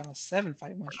Oliveira's on a 7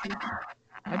 fight win streak.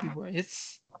 Might be where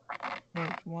it's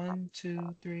 1,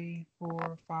 2, 3,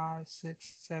 4, 5,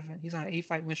 6, 7. He's on an 8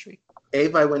 fight win streak.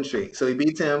 8 fight win streak. So he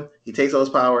beats him. He takes all his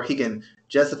power. He can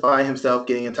justify himself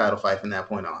getting a title fight from that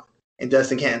point on. And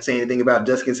Dustin can't say anything about it.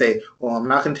 Dustin can say, well, I'm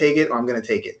not going to take it or I'm going to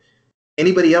take it.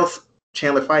 Anybody else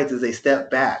Chandler fights is a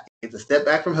step back. It's a step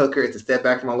back from Hooker. It's a step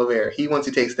back from Oliveira. He wants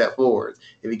to take a step forward.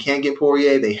 If he can't get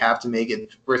Poirier, they have to make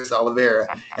it versus Oliveira.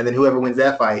 And then whoever wins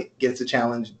that fight gets to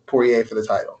challenge Poirier for the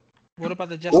title. What about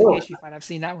the Justin Gaethje fight? I've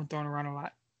seen that one thrown around a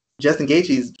lot. Justin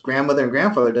Gaethje's grandmother and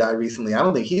grandfather died recently. I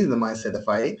don't think he's in the mindset to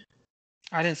fight.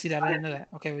 I didn't see that. I didn't know that.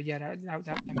 Okay, well, yeah,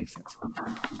 that makes sense.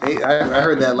 Hey, I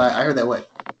heard that. I heard that what?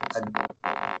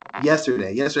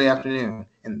 Yesterday afternoon.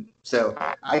 And so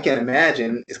I can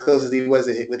imagine, as close as he was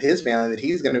with his family, that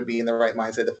he's going to be in the right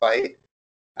mindset to fight.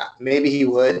 Maybe he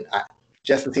would.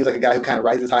 Justin seems like a guy who kind of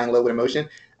rises high and low with emotion.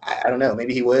 I don't know.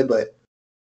 Maybe he would, but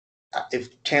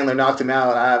if Chandler knocked him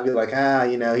out, I'd be like,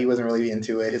 he wasn't really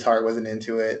into it. His heart wasn't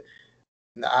into it.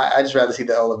 I just rather see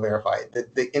the Oliveira fight.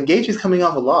 The Gaethje's coming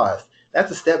off a loss. That's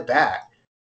a step back.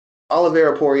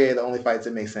 Oliveira, Poirier, the only fights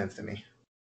that make sense to me.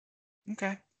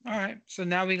 Okay. All right. So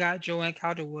now we got Joanne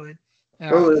Calderwood. One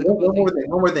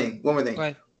more thing. Go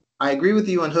ahead. I agree with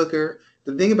you on Hooker.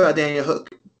 The thing about Dan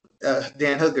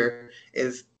Hooker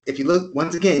is, if you look,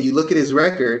 once again, you look at his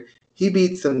record, he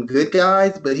beat some good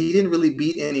guys, but he didn't really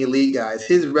beat any elite guys.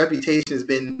 His reputation has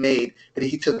been made that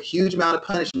he took a huge amount of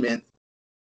punishment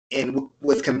and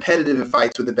was competitive in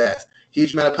fights with the best.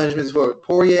 Huge amount of punishments for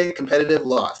Poirier, competitive,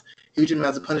 loss. Huge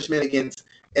amounts of punishment against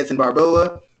Edson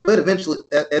Barboza, but eventually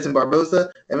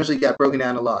got broken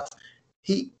down and lost.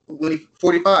 When he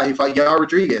 45, he fought Yair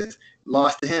Rodriguez,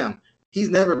 lost to him. He's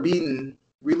never beaten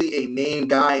really a named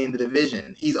guy in the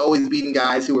division. He's always beating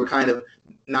guys who are kind of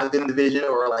not good in the division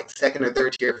or like second or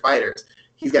third tier fighters.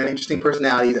 He's got an interesting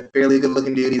personality. He's a fairly good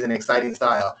looking dude. He's an exciting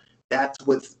style. That's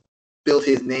what's built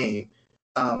his name.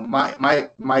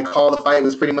 My call to fight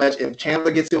was pretty much if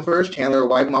Chandler gets to him first, Chandler will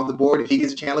wipe him off the board. If he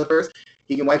gets to Chandler first,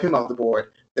 he can wipe him off the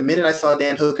board. The minute I saw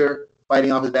Dan Hooker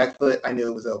fighting off his back foot, I knew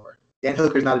it was over. Dan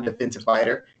Hooker's not a defensive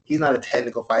fighter. He's not a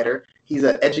technical fighter. He's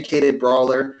an educated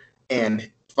brawler,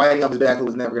 and fighting off his back foot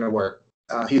was never going to work.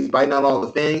 He was biting on all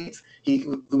the things. He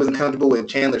wasn't comfortable with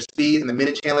Chandler's speed, and the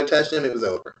minute Chandler touched him, it was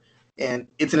over. And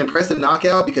it's an impressive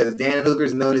knockout because Dan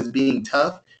Hooker's known as being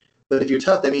tough. But if you're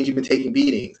tough, that means you've been taking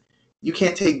beatings. You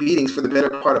can't take beatings for the better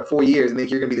part of 4 years and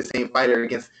think you're going to be the same fighter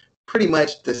against pretty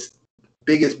much the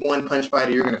biggest one-punch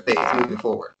fighter you're going to face moving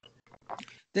forward.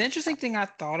 The interesting thing I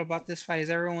thought about this fight is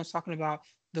everyone was talking about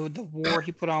the war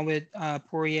he put on with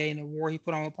Poirier and the war he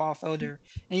put on with Paul Felder.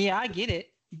 And yeah, I get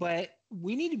it, but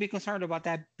we need to be concerned about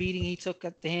that beating he took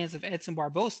at the hands of Edson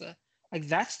Barboza. Like,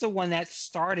 that's the one that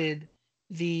started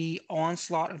the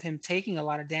onslaught of him taking a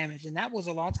lot of damage, and that was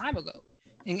a long time ago.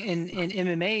 In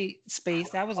MMA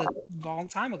space, that was a long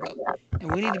time ago,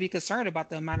 and we need to be concerned about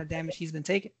the amount of damage he's been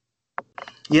taking.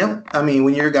 Yeah, I mean,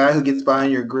 when you're a guy who gets by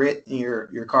on your grit, and your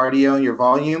cardio, and your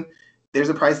volume, there's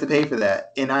a price to pay for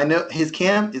that. And I know his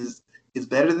camp is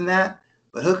better than that,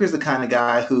 but Hooker's the kind of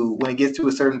guy who, when it gets to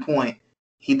a certain point,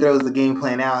 he throws the game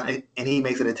plan out and he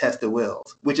makes it a test of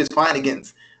wills, which is fine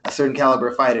against a certain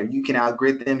caliber fighter. You can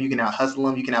out-grit them, you can out-hustle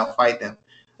them, you can out-fight them.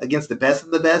 Against the best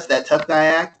of the best, that tough guy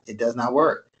act, it does not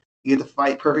work. You get to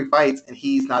fight perfect fights, and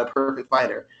he's not a perfect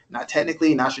fighter. Not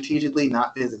technically, not strategically,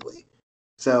 not physically.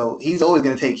 So he's always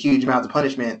going to take huge amounts of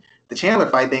punishment. The Chandler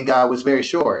fight, thank God, was very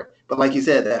short. But like you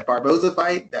said, that Barboza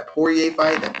fight, that Poirier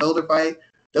fight, that Felder fight,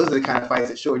 those are the kind of fights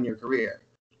that shorten your career.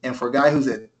 And for a guy who's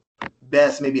at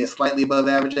best maybe a slightly above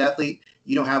average athlete,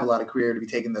 you don't have a lot of career to be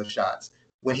taking those shots.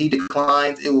 When he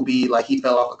declines, it will be like he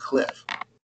fell off a cliff.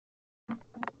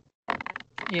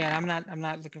 Yeah, I'm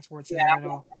not looking forward to that at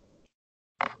all.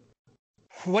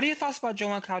 What are your thoughts about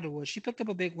Joanne Calderwood? She picked up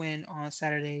a big win on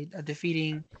Saturday,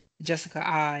 defeating Jessica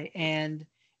Eye, and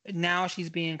now she's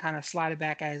being kind of slided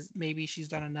back as maybe she's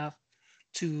done enough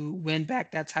to win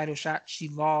back that title shot she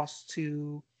lost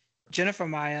to Jennifer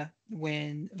Maia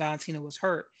when Valentina was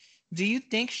hurt. Do you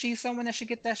think she's someone that should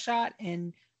get that shot?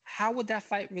 And how would that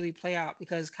fight really play out?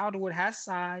 Because Calderwood has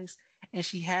size and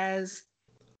she has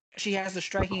the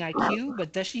striking IQ,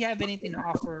 but does she have anything to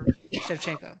offer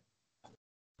Shevchenko?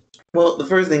 Well, the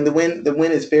first thing, the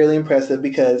win is fairly impressive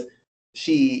because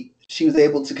she was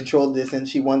able to control the distance.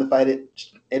 She won the fight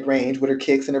at range with her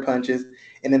kicks and her punches,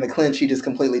 and in the clinch, she just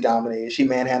completely dominated. She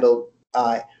manhandled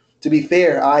Eye. To be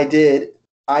fair, I did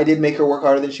make her work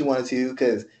harder than she wanted to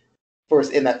because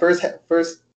in that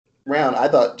first round, I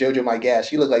thought JoJo might gas.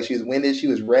 She looked like she was winded. She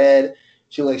was red.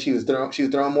 She looked like she was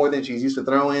throwing more than she was used to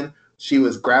throwing. She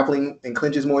was grappling in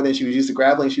clinches more than she was used to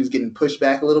grappling. She was getting pushed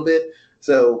back a little bit.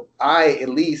 So I at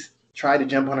least tried to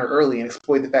jump on her early and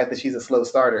exploit the fact that she's a slow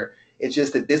starter. It's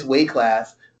just that this weight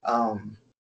class,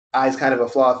 Ai's kind of a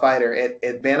flawed fighter.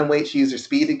 At bantamweight, she used her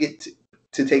speed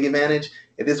to take advantage.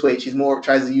 At this weight, she's more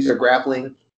tries to use her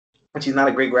grappling, but she's not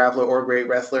a great grappler or a great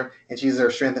wrestler, and she uses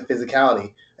her strength and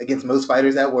physicality. Against most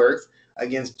fighters, that works.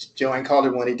 Against Joanne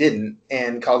Calderwood, it didn't.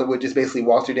 And Calderwood just basically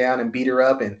walked her down and beat her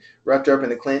up and roughed her up in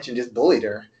the clinch and just bullied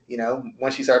her. You know,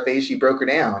 once she saw her face, she broke her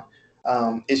down.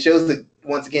 It shows that,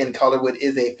 once again, Calderwood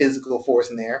is a physical force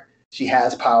in there. She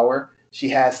has power. She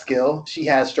has skill. She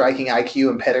has striking IQ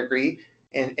and pedigree.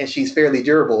 And she's fairly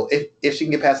durable. If she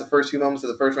can get past the first few moments of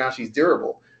the first round, she's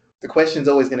durable. The question is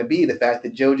always going to be the fact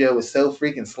that JoJo is so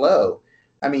freaking slow.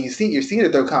 I mean, you're seeing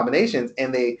her throw combinations,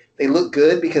 and they look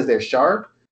good because they're sharp.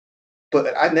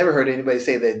 But I've never heard anybody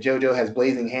say that JoJo has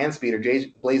blazing hand speed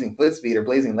or blazing foot speed or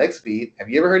blazing leg speed. Have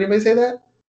you ever heard anybody say that?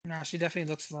 No, she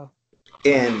definitely looks slow.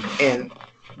 And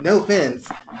no offense,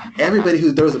 everybody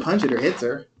who throws a punch at her hits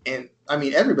her. And I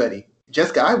mean, everybody.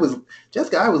 Jessica Eye was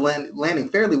landing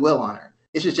fairly well on her.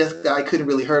 It's just Jessica Eye couldn't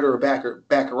really hurt her or back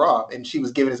her off, and she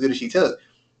was giving as good as she took.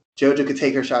 JoJo could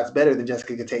take her shots better than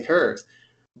Jessica could take hers.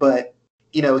 But,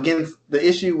 you know, again, the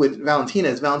issue with Valentina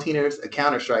is Valentina's a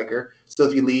counter striker. So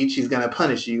if you lead, she's going to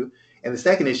punish you. And the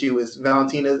second issue is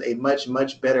Valentina's a much,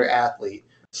 much better athlete.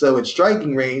 So at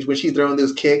striking range, when she's throwing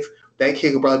those kicks, that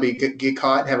kick will probably get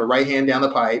caught, have a right hand down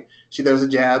the pipe. She throws a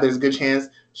jab. There's a good chance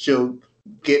she'll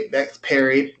get that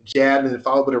parried, jab, and then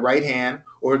followed with a right hand.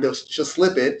 Or she'll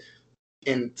slip it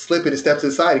and step to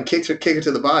the side and kick her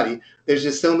to the body. There's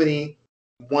just so many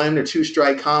one or two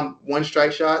strike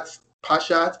shots, pot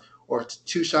shots, or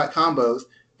two shot combos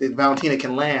that Valentina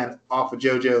can land off of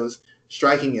JoJo's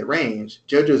striking at range,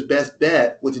 JoJo's best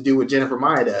bet was to do what Jennifer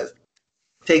Maya does.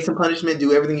 Take some punishment,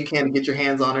 do everything you can to get your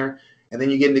hands on her, and then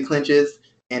you get into clinches,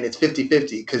 and it's 50-50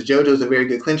 because JoJo's a very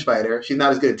good clinch fighter. She's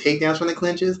not as good at takedowns from the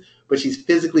clinches, but she's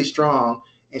physically strong,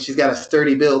 and she's got a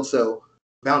sturdy build, so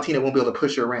Valentina won't be able to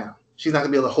push her around. She's not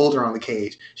going to be able to hold her on the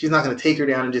cage. She's not going to take her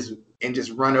down and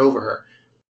just run over her.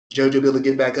 JoJo will be able to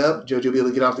get back up. JoJo will be able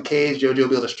to get off the cage. JoJo will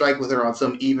be able to strike with her on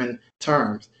some even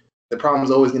terms. The problem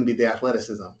is always going to be the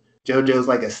athleticism. JoJo's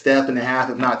like a step and a half,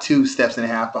 if not 2 steps and a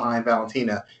half behind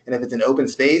Valentina. And if it's an open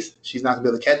space, she's not going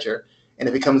to be able to catch her. And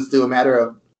if it comes to a matter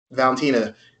of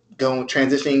Valentina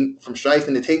transitioning from strikes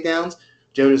into takedowns,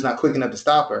 JoJo's not quick enough to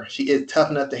stop her. She is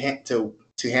tough enough to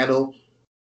handle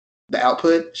the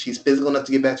output. She's physical enough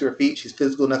to get back to her feet. She's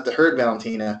physical enough to hurt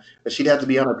Valentina, but she'd have to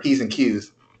be on her P's and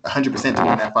Q's 100% to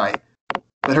win that fight.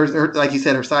 But her, like you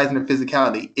said, her size and her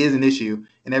physicality is an issue.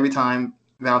 And every time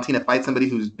Valentina fights somebody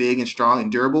who's big and strong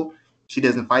and durable, she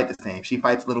doesn't fight the same. She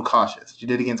fights a little cautious. She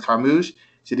did it against Carmouche.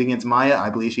 She did it against Maya. I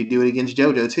believe she'd do it against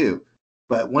JoJo too.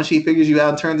 But once she figures you out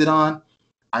and turns it on,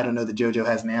 I don't know that JoJo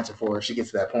has an answer for her if she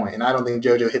gets to that point. And I don't think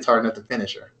JoJo hits hard enough to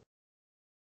finish her.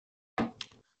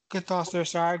 Good thoughts there,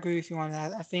 sir. I agree with you on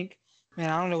that. I think, man,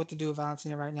 I don't know what to do with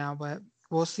Valentina right now, but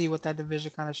we'll see what that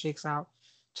division kind of shakes out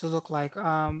to look like.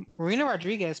 Marina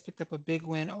Rodriguez picked up a big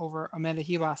win over Amanda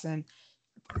Ribas, and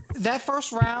that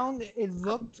first round, it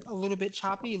looked a little bit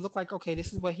choppy. It looked like, okay,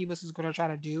 this is what Ribas is going to try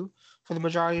to do for the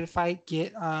majority of the fight,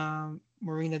 get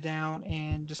Marina down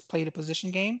and just play the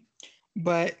position game.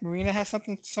 But Marina has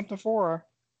something for her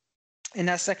in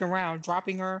that second round,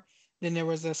 dropping her. Then there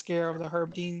was a scare of the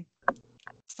Herb Dean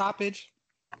stoppage,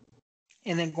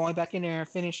 and then going back in there and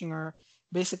finishing her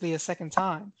basically a second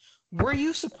time. Were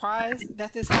you surprised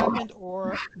that this happened,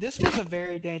 or this was a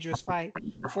very dangerous fight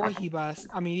for Ribas?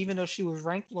 I mean, even though she was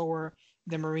ranked lower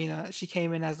than Marina, she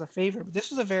came in as a favorite. But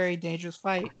this was a very dangerous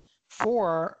fight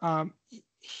for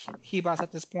Ribas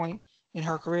at this point in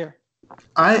her career.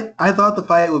 I thought the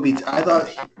fight would be. I thought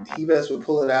Ribas would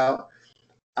pull it out.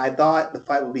 I thought the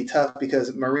fight would be tough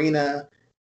because Marina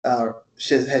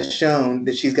has shown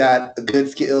that she's got a good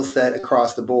skill set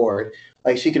across the board.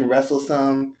 Like, she can wrestle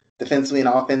some defensively and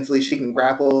offensively. She can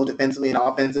grapple defensively and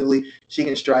offensively. She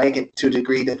can strike to a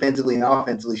degree defensively and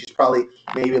offensively. She's probably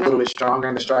maybe a little bit stronger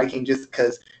in the striking just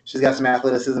because she's got some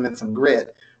athleticism and some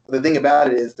grit. But the thing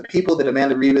about it is the people that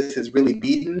Amanda Ribas has really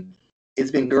beaten, it's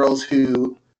been girls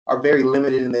who are very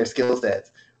limited in their skill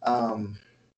sets. I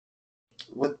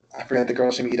forgot the girl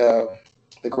she beat, the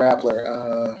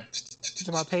grappler. It's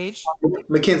about Paige?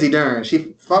 Mackenzie Dern.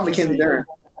 She fought Mackenzie Dern.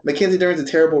 Mackenzie Dern's a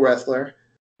terrible wrestler.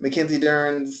 Mackenzie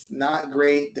Dern's not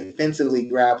great defensively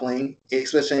grappling,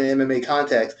 especially in MMA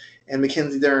context. And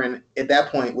Mackenzie Dern, at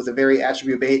that point, was a very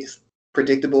attribute-based,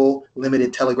 predictable,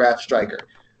 limited telegraph striker.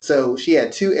 So she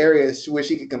had 2 areas where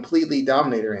she could completely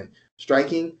dominate her in,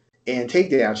 striking and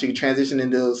takedown. She could transition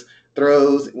into those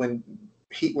throws. When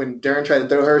Dern tried to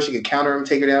throw her, she could counter him,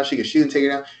 take her down. She could shoot and take her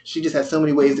down. She just had so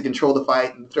many ways to control the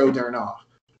fight and throw Dern off.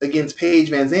 Against Paige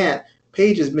VanZant,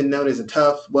 Paige has been known as a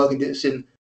tough, well-conditioned,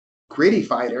 gritty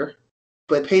fighter,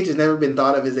 but Paige has never been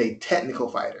thought of as a technical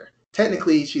fighter.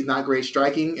 Technically, she's not great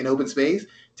striking in open space.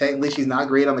 Technically, she's not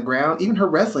great on the ground. Even her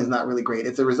wrestling's not really great.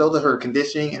 It's a result of her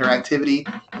conditioning and her activity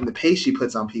and the pace she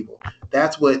puts on people.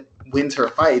 That's what wins her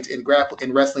fights in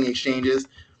wrestling exchanges.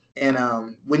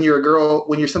 And when you're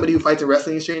somebody who fights in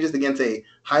wrestling exchanges against a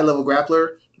high-level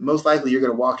grappler, most likely you're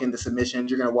going to walk into submissions.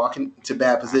 You're going to walk into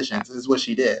bad positions. This is what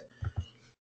she did.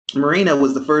 Marina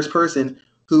was the first person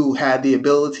who had the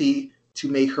ability to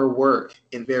make her work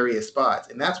in various spots.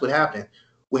 And that's what happened.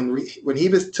 When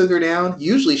Ribas took her down,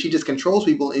 usually she just controls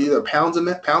people and either pounds them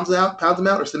out,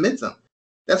 or submits them.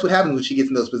 That's what happens when she gets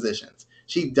in those positions.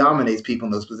 She dominates people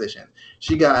in those positions.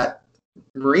 She got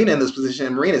Marina in this position,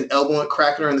 and Marina's elbowing,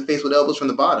 cracking her in the face with elbows from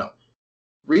the bottom.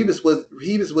 Ribas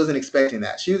wasn't expecting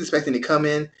that. She was expecting to come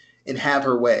in and have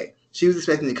her way. She was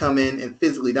expecting to come in and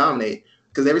physically dominate.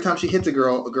 Because every time she hits a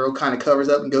girl kind of covers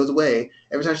up and goes away.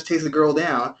 Every time she takes a girl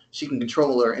down, she can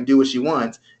control her and do what she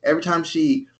wants. Every time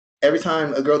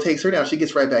a girl takes her down, she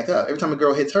gets right back up. Every time a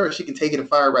girl hits her, she can take it and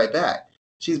fire right back.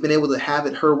 She's been able to have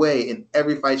it her way in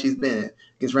every fight she's been in.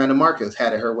 Against Randa Marcos,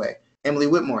 had it her way. Emily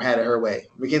Whitmore had it her way.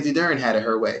 Mackenzie Dern had it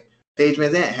her way. Paige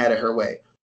VanZant had it her way.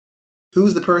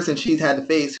 Who's the person she's had to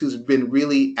face who's been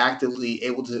really actively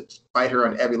able to fight her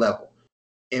on every level?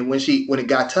 And when it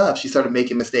got tough, she started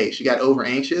making mistakes. She got over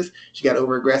anxious, she got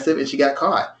over aggressive, and she got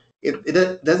caught.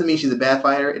 It doesn't mean she's a bad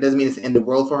fighter. It doesn't mean it's the end of the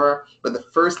world for her. But the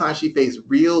first time she faced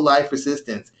real life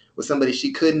resistance with somebody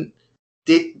she couldn't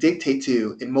dictate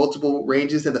to in multiple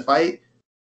ranges of the fight,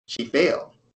 she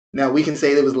failed. Now we can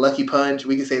say it was a lucky punch.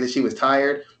 We can say that she was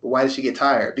tired, but why did she get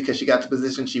tired? Because she got the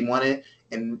position she wanted,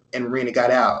 and Marina got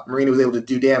out. Marina was able to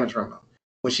do damage from him.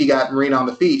 When she got Marina on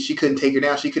the feet, she couldn't take her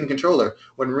down. She couldn't control her.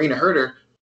 When Marina hurt her,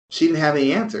 she didn't have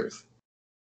any answers.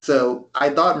 So I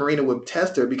thought Marina would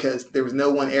test her because there was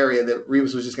no one area that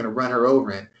Rivas was just going to run her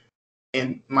over in.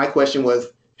 And my question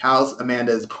was, how's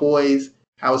Amanda's poise?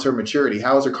 How's her maturity?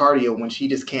 How's her cardio when she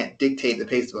just can't dictate the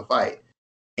pace of a fight?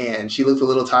 And she looked a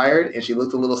little tired and she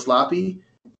looked a little sloppy.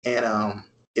 And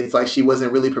it's like she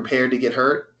wasn't really prepared to get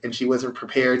hurt, and she wasn't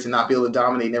prepared to not be able to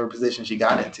dominate in every position she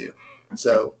got into.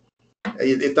 So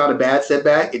it's not a bad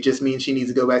setback. It just means she needs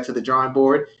to go back to the drawing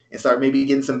board and start maybe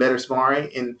getting some better sparring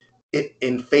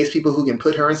and face people who can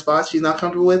put her in spots she's not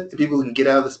comfortable with, and people who can get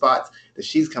out of the spots that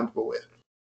she's comfortable with.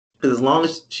 Because as long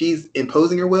as she's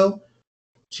imposing her will,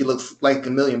 she looks like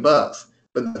 $1,000,000.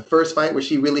 But the first fight where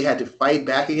she really had to fight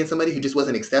back against somebody who just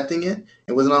wasn't accepting it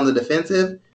and wasn't on the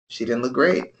defensive, she didn't look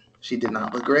great. She did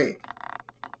not look great.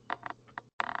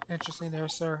 Interesting there,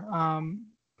 sir.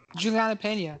 Juliana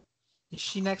Pena, is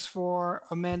she next for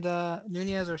Amanda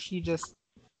Nunes, or is she just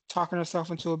talking herself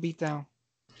into a beatdown?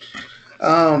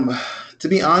 To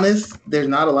be honest, there's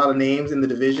not a lot of names in the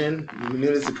division.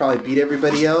 Nunes would probably beat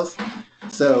everybody else.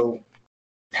 So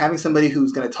having somebody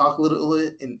who's going to talk a little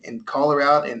bit and call her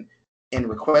out and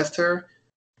request her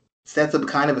sets up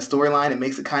kind of a storyline. It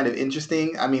makes it kind of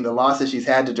interesting. I mean, the losses she's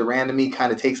had to de Randamie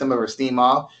kind of take some of her steam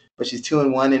off, but she's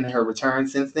 2-1 in her return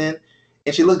since then.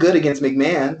 And she looked good against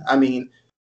McMahon. I mean,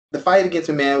 the fight against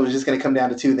McMahon was just going to come down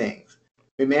to two things.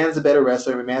 McMahon's a better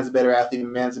wrestler. McMahon's a better athlete.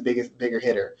 McMahon's a bigger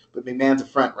hitter. But McMahon's a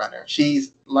front runner.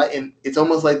 She's like, and it's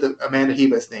almost like the Amanda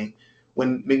Ribas thing.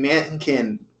 When McMahon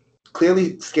can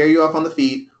clearly scare you off on the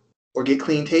feet or get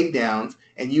clean takedowns,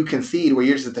 and you concede where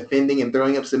you're just defending and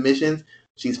throwing up submissions,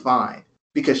 she's fine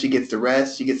because she gets to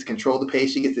rest, she gets to control the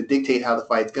pace, she gets to dictate how the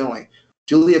fight's going.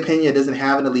 Julia Pena doesn't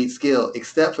have an elite skill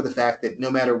except for the fact that no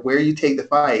matter where you take the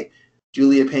fight,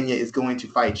 Julia Pena is going to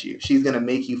fight you. She's going to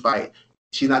make you fight.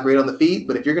 She's not great on the feet,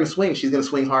 but if you're going to swing, she's going to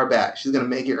swing hard back. She's going to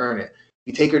make you earn it.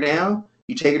 You take her down,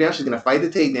 she's going to fight the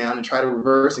takedown and try to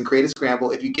reverse and create a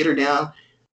scramble. If you get her down,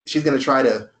 she's going to try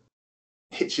to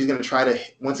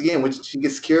once again, when she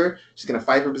gets secure, she's going to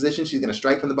fight for position. She's going to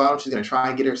strike from the bottom. She's going to try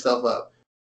and get herself up.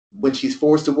 When she's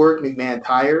forced to work, McMahon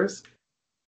tires.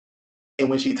 And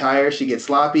when she tires, she gets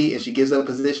sloppy and she gives up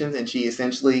positions and she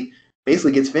essentially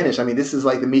basically gets finished. I mean, this is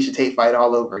like the Miesha Tate fight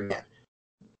all over again.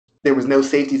 There was no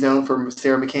safety zone for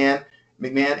Sarah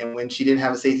McMahon, and when she didn't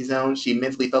have a safety zone, she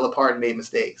mentally fell apart and made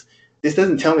mistakes. This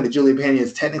doesn't tell me that Julia Pena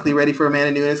is technically ready for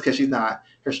Amanda Nunes because she's not.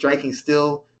 Her striking is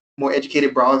still more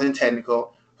educated brawler than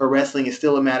technical. Her wrestling is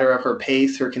still a matter of her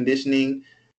pace, her conditioning,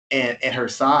 and her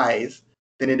size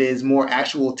than it is more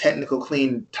actual technical,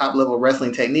 clean, top-level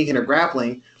wrestling technique. And her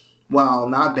grappling, while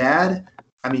not bad,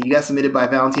 I mean, you got submitted by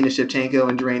Valentina Shevchenko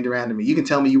and Duran de Randamie. You can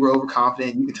tell me you were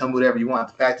overconfident. You can tell me whatever you want.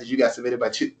 The fact is you got submitted by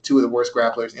two of the worst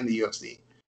grapplers in the UFC.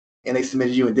 And they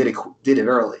submitted you and did it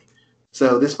early.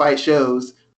 So this fight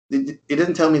shows it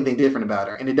doesn't tell me anything different about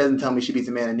her. And it doesn't tell me she beats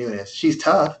Amanda Nunes. She's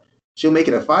tough. She'll make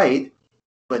it a fight.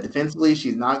 But defensively,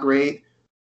 she's not great.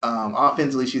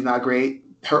 Offensively, she's not great.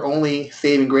 Her only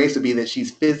saving grace would be that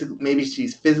she's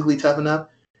physically tough enough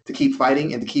to keep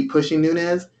fighting and to keep pushing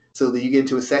Nunes, so that you get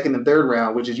into a second and third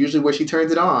round, which is usually where she turns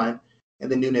it on,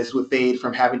 and then Nunes would fade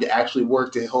from having to actually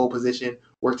work to hold position,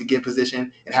 work to get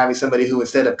position, and having somebody who,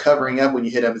 instead of covering up when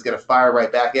you hit them, is going to fire right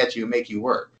back at you and make you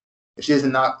work. If she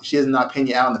doesn't knock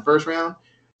Pena out in the first round,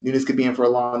 Nunes could be in for a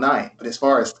long night. But as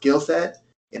far as skill set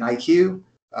and IQ,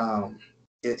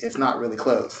 it's not really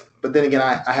close. But then again,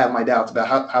 I have my doubts about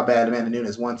how bad Amanda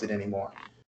Nunes wants it anymore.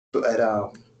 But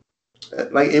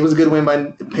it was a good win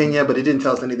by Pena, but it didn't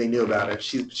tell us anything new about her.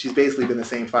 She's basically been the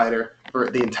same fighter for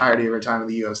the entirety of her time in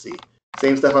the UFC.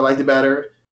 Same stuff I liked about her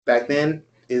back then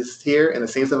is here, and the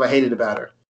same stuff I hated about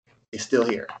her is still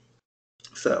here.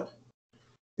 So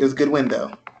it was a good win,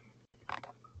 though.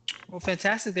 Well,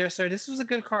 fantastic there, sir. This was a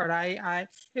good card. I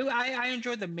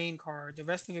enjoyed the main card. The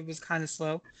rest of it was kind of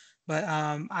slow, but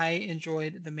I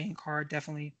enjoyed the main card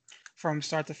definitely from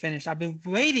start to finish. I've been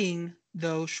waiting,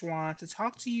 though, Schwan, to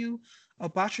talk to you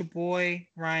about your boy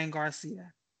Ryan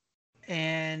Garcia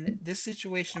and this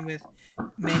situation with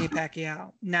Manny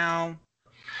Pacquiao. Now,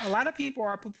 a lot of people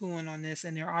are poo-pooing on this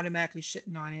and they're automatically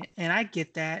shitting on it, and I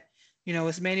get that. You know,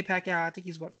 it's Manny Pacquiao. I think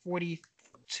he's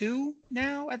 42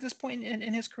 now at this point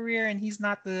in his career, and he's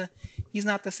not the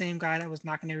same guy that was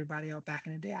knocking everybody out back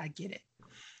in the day. I get it,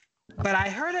 but I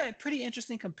heard a pretty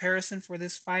interesting comparison for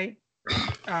this fight.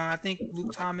 I think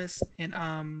Luke Thomas and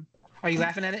are you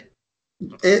laughing at it?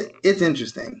 It's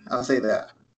interesting. I'll say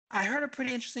that. I heard a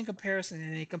pretty interesting comparison,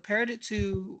 and they compared it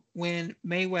to when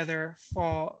Mayweather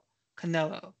fought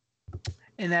Canelo.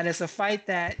 And that is a fight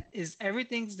that is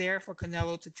everything's there for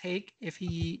Canelo to take if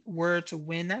he were to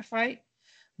win that fight.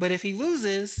 But if he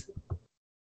loses,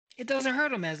 it doesn't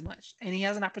hurt him as much. And he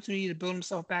has an opportunity to build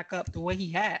himself back up the way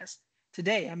he has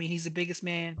today. I mean, he's the biggest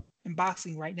man in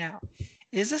boxing right now.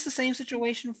 Is this the same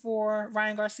situation for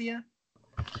Ryan Garcia?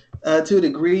 To a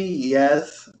degree,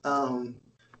 yes.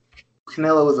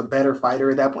 Canelo was a better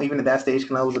fighter at that point. Even at that stage,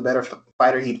 Canelo was a better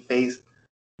fighter. He'd faced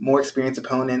more experienced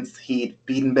opponents. He'd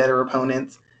beaten better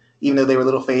opponents. Even though they were a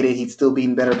little faded, he'd still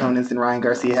beaten better opponents than Ryan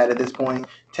Garcia had at this point.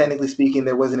 Technically speaking,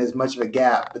 there wasn't as much of a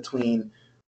gap between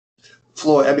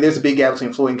Floyd. I mean, there's a big gap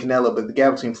between Floyd and Canelo, but the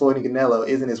gap between Floyd and Canelo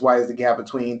isn't as wide as the gap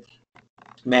between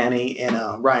Manny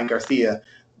and Ryan Garcia.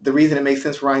 The reason it makes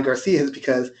sense for Ryan Garcia is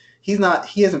because he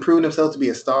hasn't proven himself to be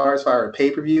a star as far as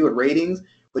pay-per-view or ratings,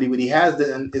 but what he has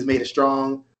done is made a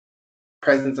strong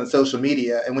presence on social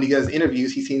media. And when he does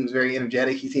interviews, he seems very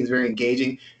energetic. He seems very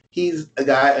engaging. He's a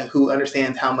guy who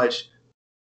understands how much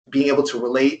being able to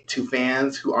relate to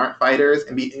fans who aren't fighters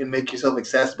and make yourself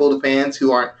accessible to fans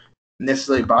who aren't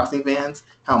necessarily boxing fans,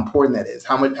 how important that is,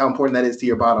 how important that is to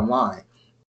your bottom line.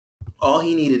 All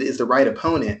he needed is the right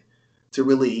opponent to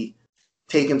really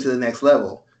take him to the next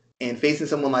level. And facing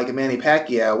someone like Manny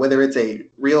Pacquiao, whether it's a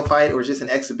real fight or just an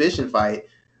exhibition fight,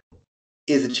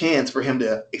 is a chance for him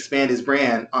to expand his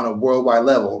brand on a worldwide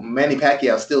level. Manny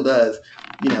Pacquiao still does,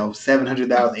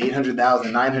 700,000,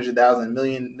 800,000, 900,000,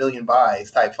 million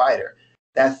buys type fighter.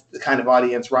 That's the kind of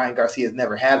audience Ryan Garcia has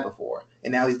never had before.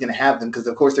 And now he's going to have them because,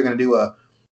 of course, they're going to do a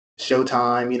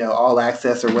Showtime, all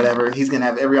access or whatever. He's going to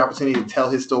have every opportunity to tell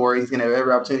his story. He's going to have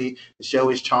every opportunity to show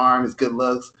his charm, his good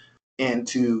looks, and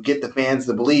to get the fans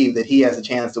to believe that he has a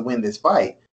chance to win this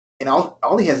fight. And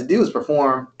all he has to do is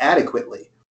perform adequately.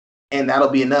 And that'll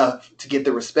be enough to get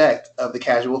the respect of the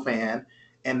casual fan.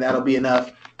 And that'll be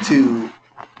enough to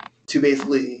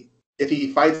basically, if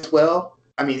he fights well,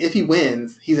 I mean, if he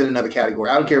wins, he's in another category.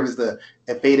 I don't care if it's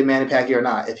a faded Manny Pacquiao or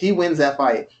not. If he wins that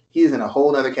fight, he is in a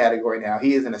whole other category now.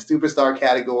 He is in a superstar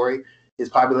category. His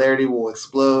popularity will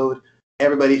explode.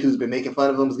 Everybody who's been making fun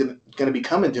of him is going to be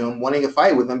coming to him, wanting a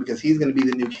fight with him because he's going to be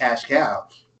the new cash cow.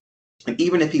 And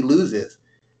even if he loses,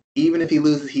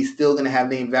 he's still going to have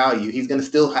name value. He's going to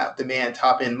still have demand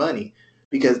top-end money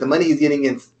because the money he's getting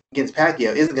against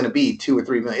Pacquiao isn't going to be $2 or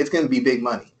 $3 million. It's going to be big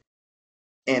money.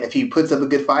 And if he puts up a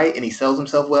good fight and he sells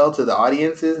himself well to the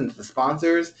audiences and to the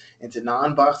sponsors and to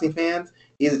non-boxing fans,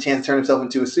 he has a chance to turn himself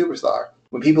into a superstar.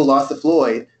 When people lost to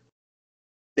Floyd,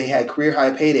 they had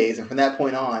career-high paydays, and from that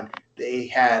point on, they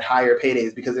had higher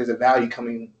paydays because there's a value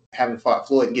coming having fought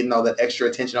Floyd and getting all that extra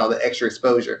attention, all that extra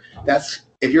exposure. That's,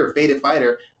 if you're a faded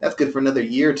fighter, that's good for another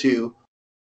year or two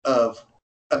of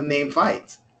named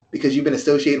fights because you've been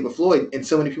associated with Floyd and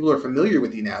so many people are familiar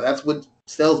with you now. That's what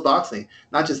sells boxing,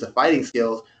 not just the fighting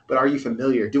skills, but are you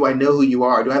familiar? Do I know who you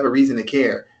are? Do I have a reason to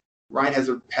care? Ryan has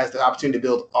the opportunity to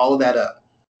build all of that up.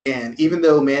 And even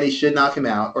though Manny should knock him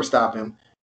out or stop him,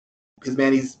 because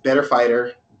Manny's better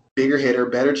fighter, bigger hitter,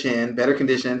 better chin, better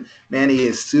condition, Manny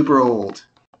is super old.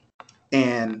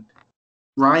 And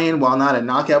Ryan, while not a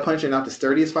knockout puncher, not the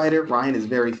sturdiest fighter, Ryan is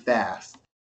very fast.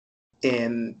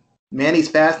 And Manny's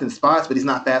fast in spots, but he's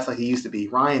not fast like he used to be.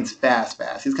 Ryan's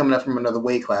fast. He's coming up from another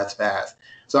weight class fast.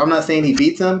 So I'm not saying he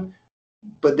beats him,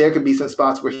 but there could be some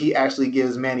spots where he actually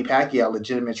gives Manny Pacquiao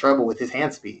legitimate trouble with his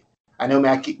hand speed. I know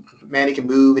Manny can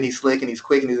move, and he's slick, and he's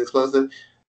quick, and he's explosive.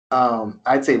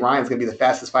 I'd say Ryan's going to be the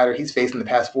fastest fighter he's faced in the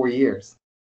past 4 years,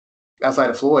 outside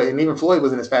of Floyd. And even Floyd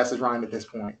wasn't as fast as Ryan at this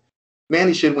point.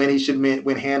 Manny should win. He should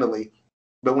win handily.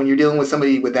 But when you're dealing with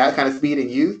somebody with that kind of speed and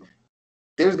youth,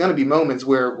 there's going to be moments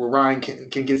where Ryan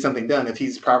can get something done if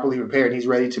he's properly prepared and he's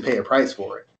ready to pay a price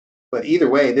for it. But either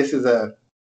way, this is a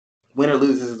win or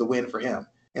lose. This is a win for him.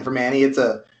 And for Manny, it's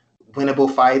a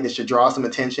winnable fight that should draw some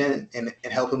attention and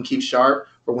help him keep sharp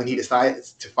for when he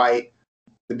decides to fight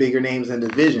the bigger names in the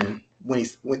division when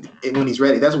he's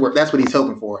ready. That's what he's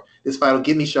hoping for. This fight will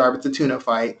get me sharp. It's a tune-up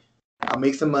fight. I'll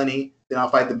make some money. Then I'll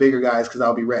fight the bigger guys because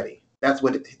I'll be ready. That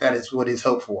is what his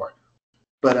hope for.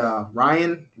 But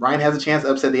Ryan has a chance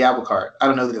to upset the apple cart. I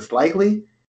don't know that it's likely,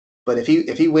 but if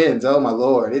he wins, oh my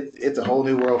lord, it's a whole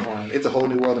new world for him. It's a whole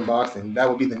new world in boxing. That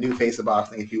would be the new face of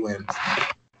boxing if he wins.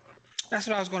 That's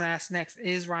what I was going to ask next.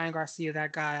 Is Ryan Garcia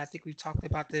that guy? I think we've talked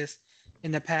about this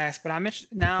in the past, but I mentioned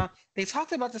now they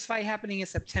talked about this fight happening in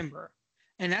September,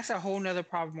 and that's a whole nother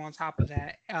problem on top of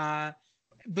that.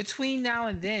 Between now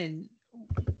and then,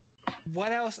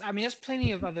 what else? I mean, there's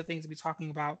plenty of other things to be talking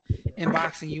about in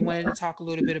boxing. You wanted to talk a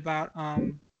little bit about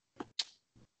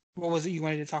what was it you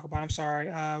wanted to talk about? I'm sorry,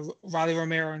 Rolly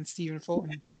Romero and Stephen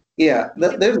Fulton. Yeah,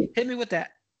 there's Hit me with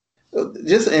that.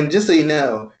 just so you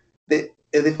know, if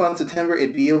they fought in September,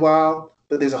 it'd be a while,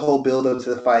 but there's a whole build up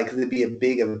to the fight because it'd be a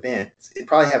big event. It'd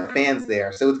probably have fans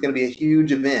there, so it's going to be a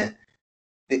huge event.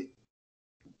 It,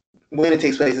 when it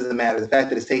takes place doesn't matter. The fact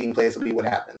that it's taking place will be what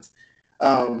happens.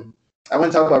 Um, I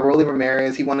want to talk about Rolly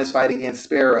Ramirez. He won his fight against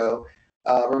Sparrow.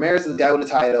 Ramirez is the guy with the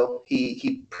title.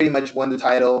 He pretty much won the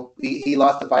title. He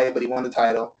lost the fight, but he won the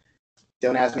title.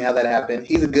 Don't ask me how that happened.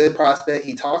 He's a good prospect.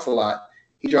 He talks a lot.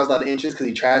 He draws a lot of interest because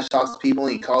he trash talks people.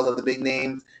 He calls out the big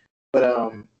names.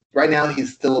 But right now,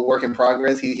 he's still a work in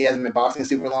progress. He hasn't been boxing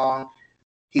super long.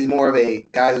 He's more of a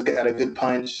guy who's got a good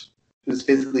punch, who's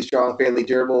physically strong, fairly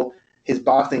durable. His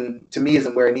boxing, to me,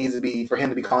 isn't where it needs to be for him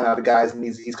to be calling out the guys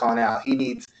he's calling out. He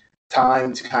needs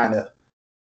time to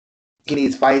he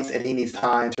needs fights and he needs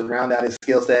time to round out his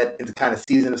skill set and to kind of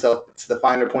season himself to the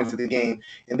finer points of the game.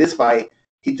 In this fight,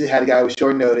 he had a guy with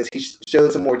short notice. He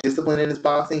showed some more discipline in his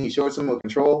boxing. He showed some more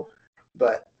control,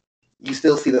 but you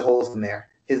still see the holes in there.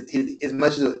 As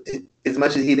much as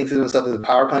he thinks of himself as a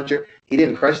power puncher, he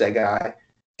didn't crush that guy.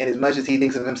 And as much as he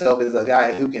thinks of himself as a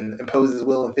guy who can impose his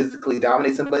will and physically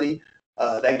dominate somebody,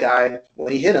 that guy,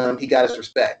 when he hit him, he got his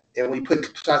respect. And when he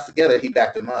put shots together, he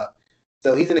backed him up.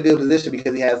 So he's in a good position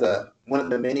because he has one of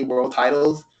the many world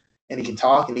titles, and he can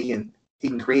talk and he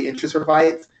can create interest for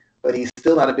fights. But he's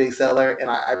still not a big seller, and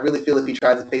I really feel if he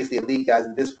tries to face the elite guys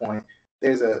at this point,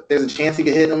 there's a chance he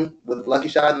could hit him with a lucky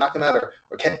shot and knock him out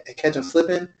or catch him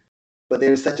slipping. But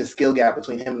there's such a skill gap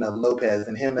between him and a Lopez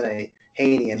and him and a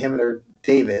Haney and him and a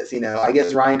Davis. I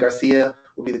guess Ryan Garcia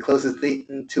will be the closest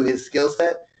thing to his skill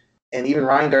set. And even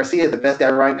Ryan Garcia, the best guy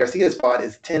Ryan Garcia's fought,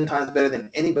 is 10 times better than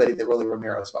anybody that Rolly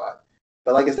Romero's fought.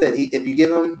 But like I said, if you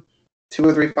give him 2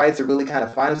 or 3 fights to really kind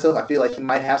of find himself, I feel like he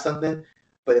might have something.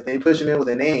 But if they push him in with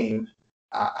a name,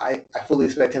 I fully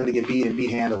expect him to get beat and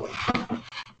beat handily.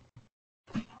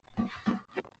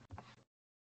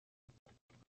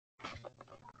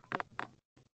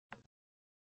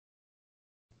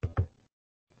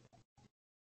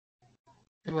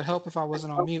 It would help if I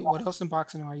wasn't on mute. What else in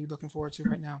boxing are you looking forward to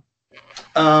right now?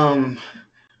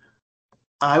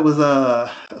 I was,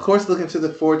 of course, looking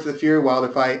forward to the Fury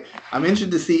Wilder fight. I'm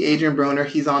interested to see Adrian Broner.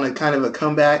 He's on a kind of a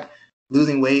comeback,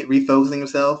 losing weight, refocusing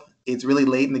himself. It's really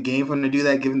late in the game for him to do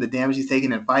that, given the damage he's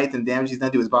taken in fights and damage he's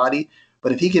done to his body.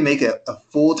 But if he can make a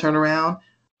full turnaround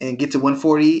and get to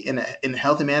 140 in a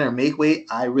healthy manner and make weight,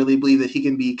 I really believe that he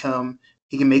can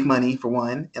make money for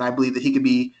one, and I believe that he could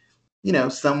be,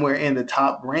 somewhere in the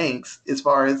top ranks as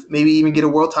far as maybe even get a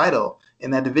world title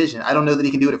in that division. I don't know that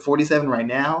he can do it at 47 right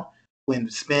now. When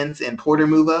Spence and Porter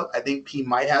move up, I think he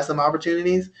might have some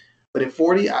opportunities. But at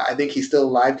 40, I think he's still a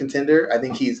live contender. I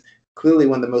think he's clearly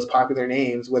one of the most popular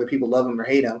names, whether people love him or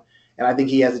hate him. And I think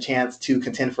he has a chance to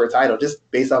contend for a title just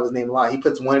based off his name alone. He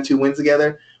puts 1 or 2 wins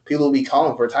together, people will be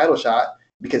calling for a title shot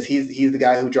because he's the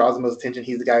guy who draws the most attention.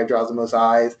 He's the guy who draws the most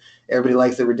eyes. Everybody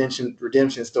likes the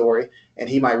redemption story, and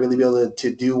he might really be able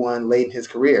to do one late in his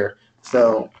career.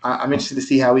 So I'm interested to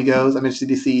see how he goes. I'm interested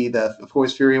to see of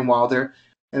course, Fury and Wilder.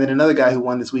 And then another guy who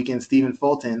won this weekend, Stephen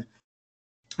Fulton.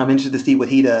 I'm interested to see what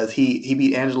he does. He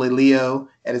beat Angelo Leo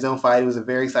at his own fight. It was a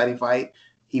very exciting fight.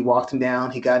 He walked him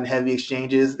down. He got in heavy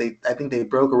exchanges. I think they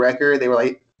broke a record. They were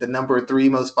like the number 3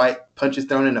 most punches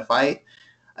thrown in a fight.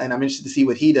 And I'm interested to see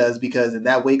what he does because in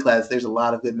that weight class, there's a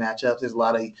lot of good matchups. There's a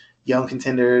lot of young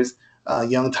contenders,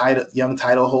 young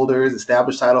title holders,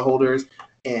 established title holders,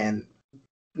 and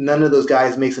none of those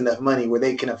guys makes enough money where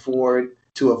they can afford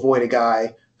to avoid a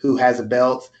guy who has a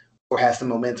belt or has some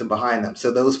momentum behind them.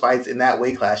 So those fights in that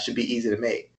weight class should be easy to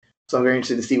make. So I'm very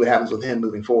interested to see what happens with him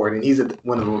moving forward. And he's at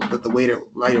one of the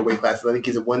lighter weight classes. I think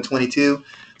he's at 122.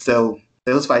 So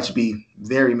those fights should be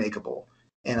very makeable.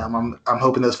 And I'm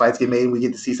hoping those fights get made and we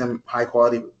get to see some high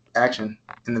quality action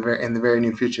in the very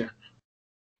near future.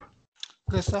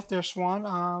 Good stuff there, Swan.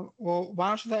 Well, why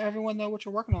don't you let everyone know what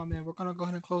you're working on, man? We're going to go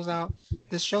ahead and close out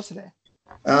this show today.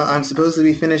 I'm supposed to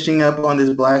be finishing up on this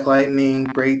Black Lightning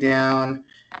breakdown,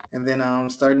 and then I'm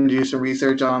starting to do some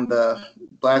research on the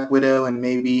Black Widow, and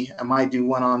maybe I might do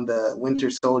one on the Winter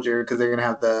Soldier because they're going to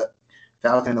have the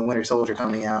Falcon and the Winter Soldier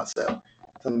coming out. So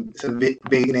some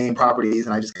big name properties,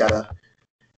 and I just gotta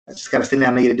sit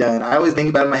down and get it done. I always think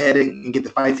about it in my head and get the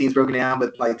fight scenes broken down,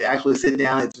 but like to actually sit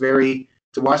down, to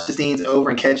watch the scenes over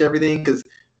and catch everything. Because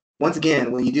once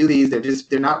again, when you do these,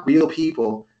 they're not real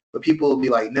people. But people will be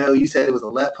like, no, you said it was a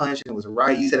left punch and it was a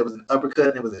right. You said it was an uppercut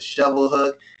and it was a shovel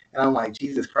hook. And I'm like,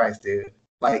 Jesus Christ, dude.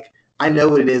 Like, I know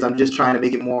what it is. I'm just trying to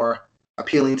make it more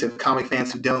appealing to comic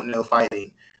fans who don't know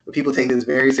fighting. But people take this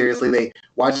very seriously. They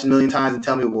watch it a million times and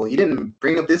tell me, well, you didn't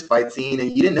bring up this fight scene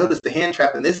and you didn't notice the hand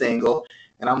trap in this angle.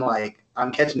 And I'm like,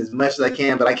 I'm catching as much as I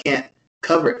can, but I can't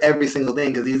cover every single thing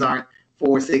because these aren't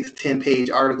 4, 6, 10-page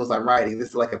articles I'm writing. This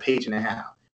is like a page and a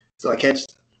half. So I catch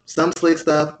some slick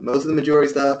stuff, most of the majority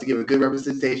stuff to give a good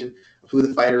representation of who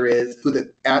the fighter is, who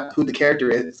the character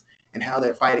is, and how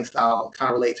their fighting style kind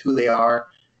of relates who they are,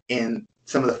 and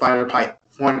some of the finer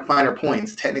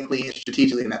points technically and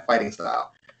strategically in that fighting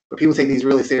style. But people take these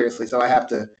really seriously, so I have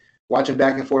to watch them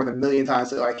back and forth a million times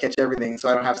so I catch everything. So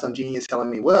I don't have some genius telling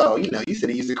me, well, you said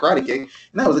he used a karate kick, and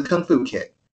that was a kung fu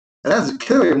kick. And that's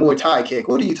clearly a Muay Thai kick.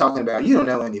 What are you talking about? You don't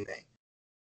know anything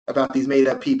about these made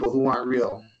up people who aren't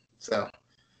real. So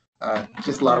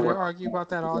just a lot of They work. argue about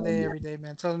that all day, every day,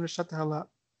 man. Tell them to shut the hell up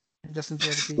and just enjoy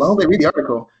the As piece. long as they read the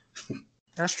article.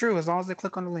 That's true. As long as they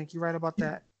click on the link, you're right about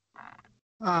that.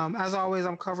 As always,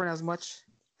 I'm covering as much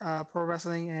pro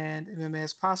wrestling and MMA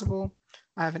as possible.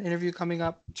 I have an interview coming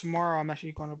up tomorrow. I'm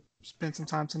actually going to spend some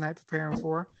time tonight preparing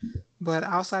for. But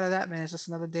outside of that, man, it's just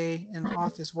another day in the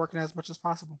office working as much as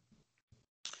possible.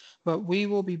 But we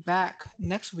will be back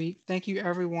next week. Thank you,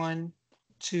 everyone.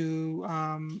 Thank you,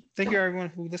 everyone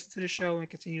who listened to the show and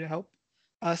continue to help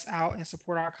us out and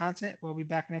support our content. We'll be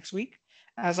back next week.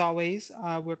 As always,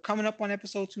 we're coming up on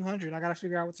episode 200. I got to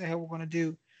figure out what the hell we're going to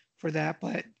do for that.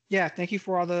 But yeah, thank you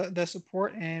for all the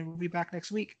support, and we'll be back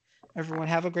next week. Everyone,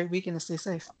 have a great weekend and stay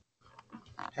safe.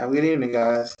 Have a good evening,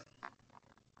 guys.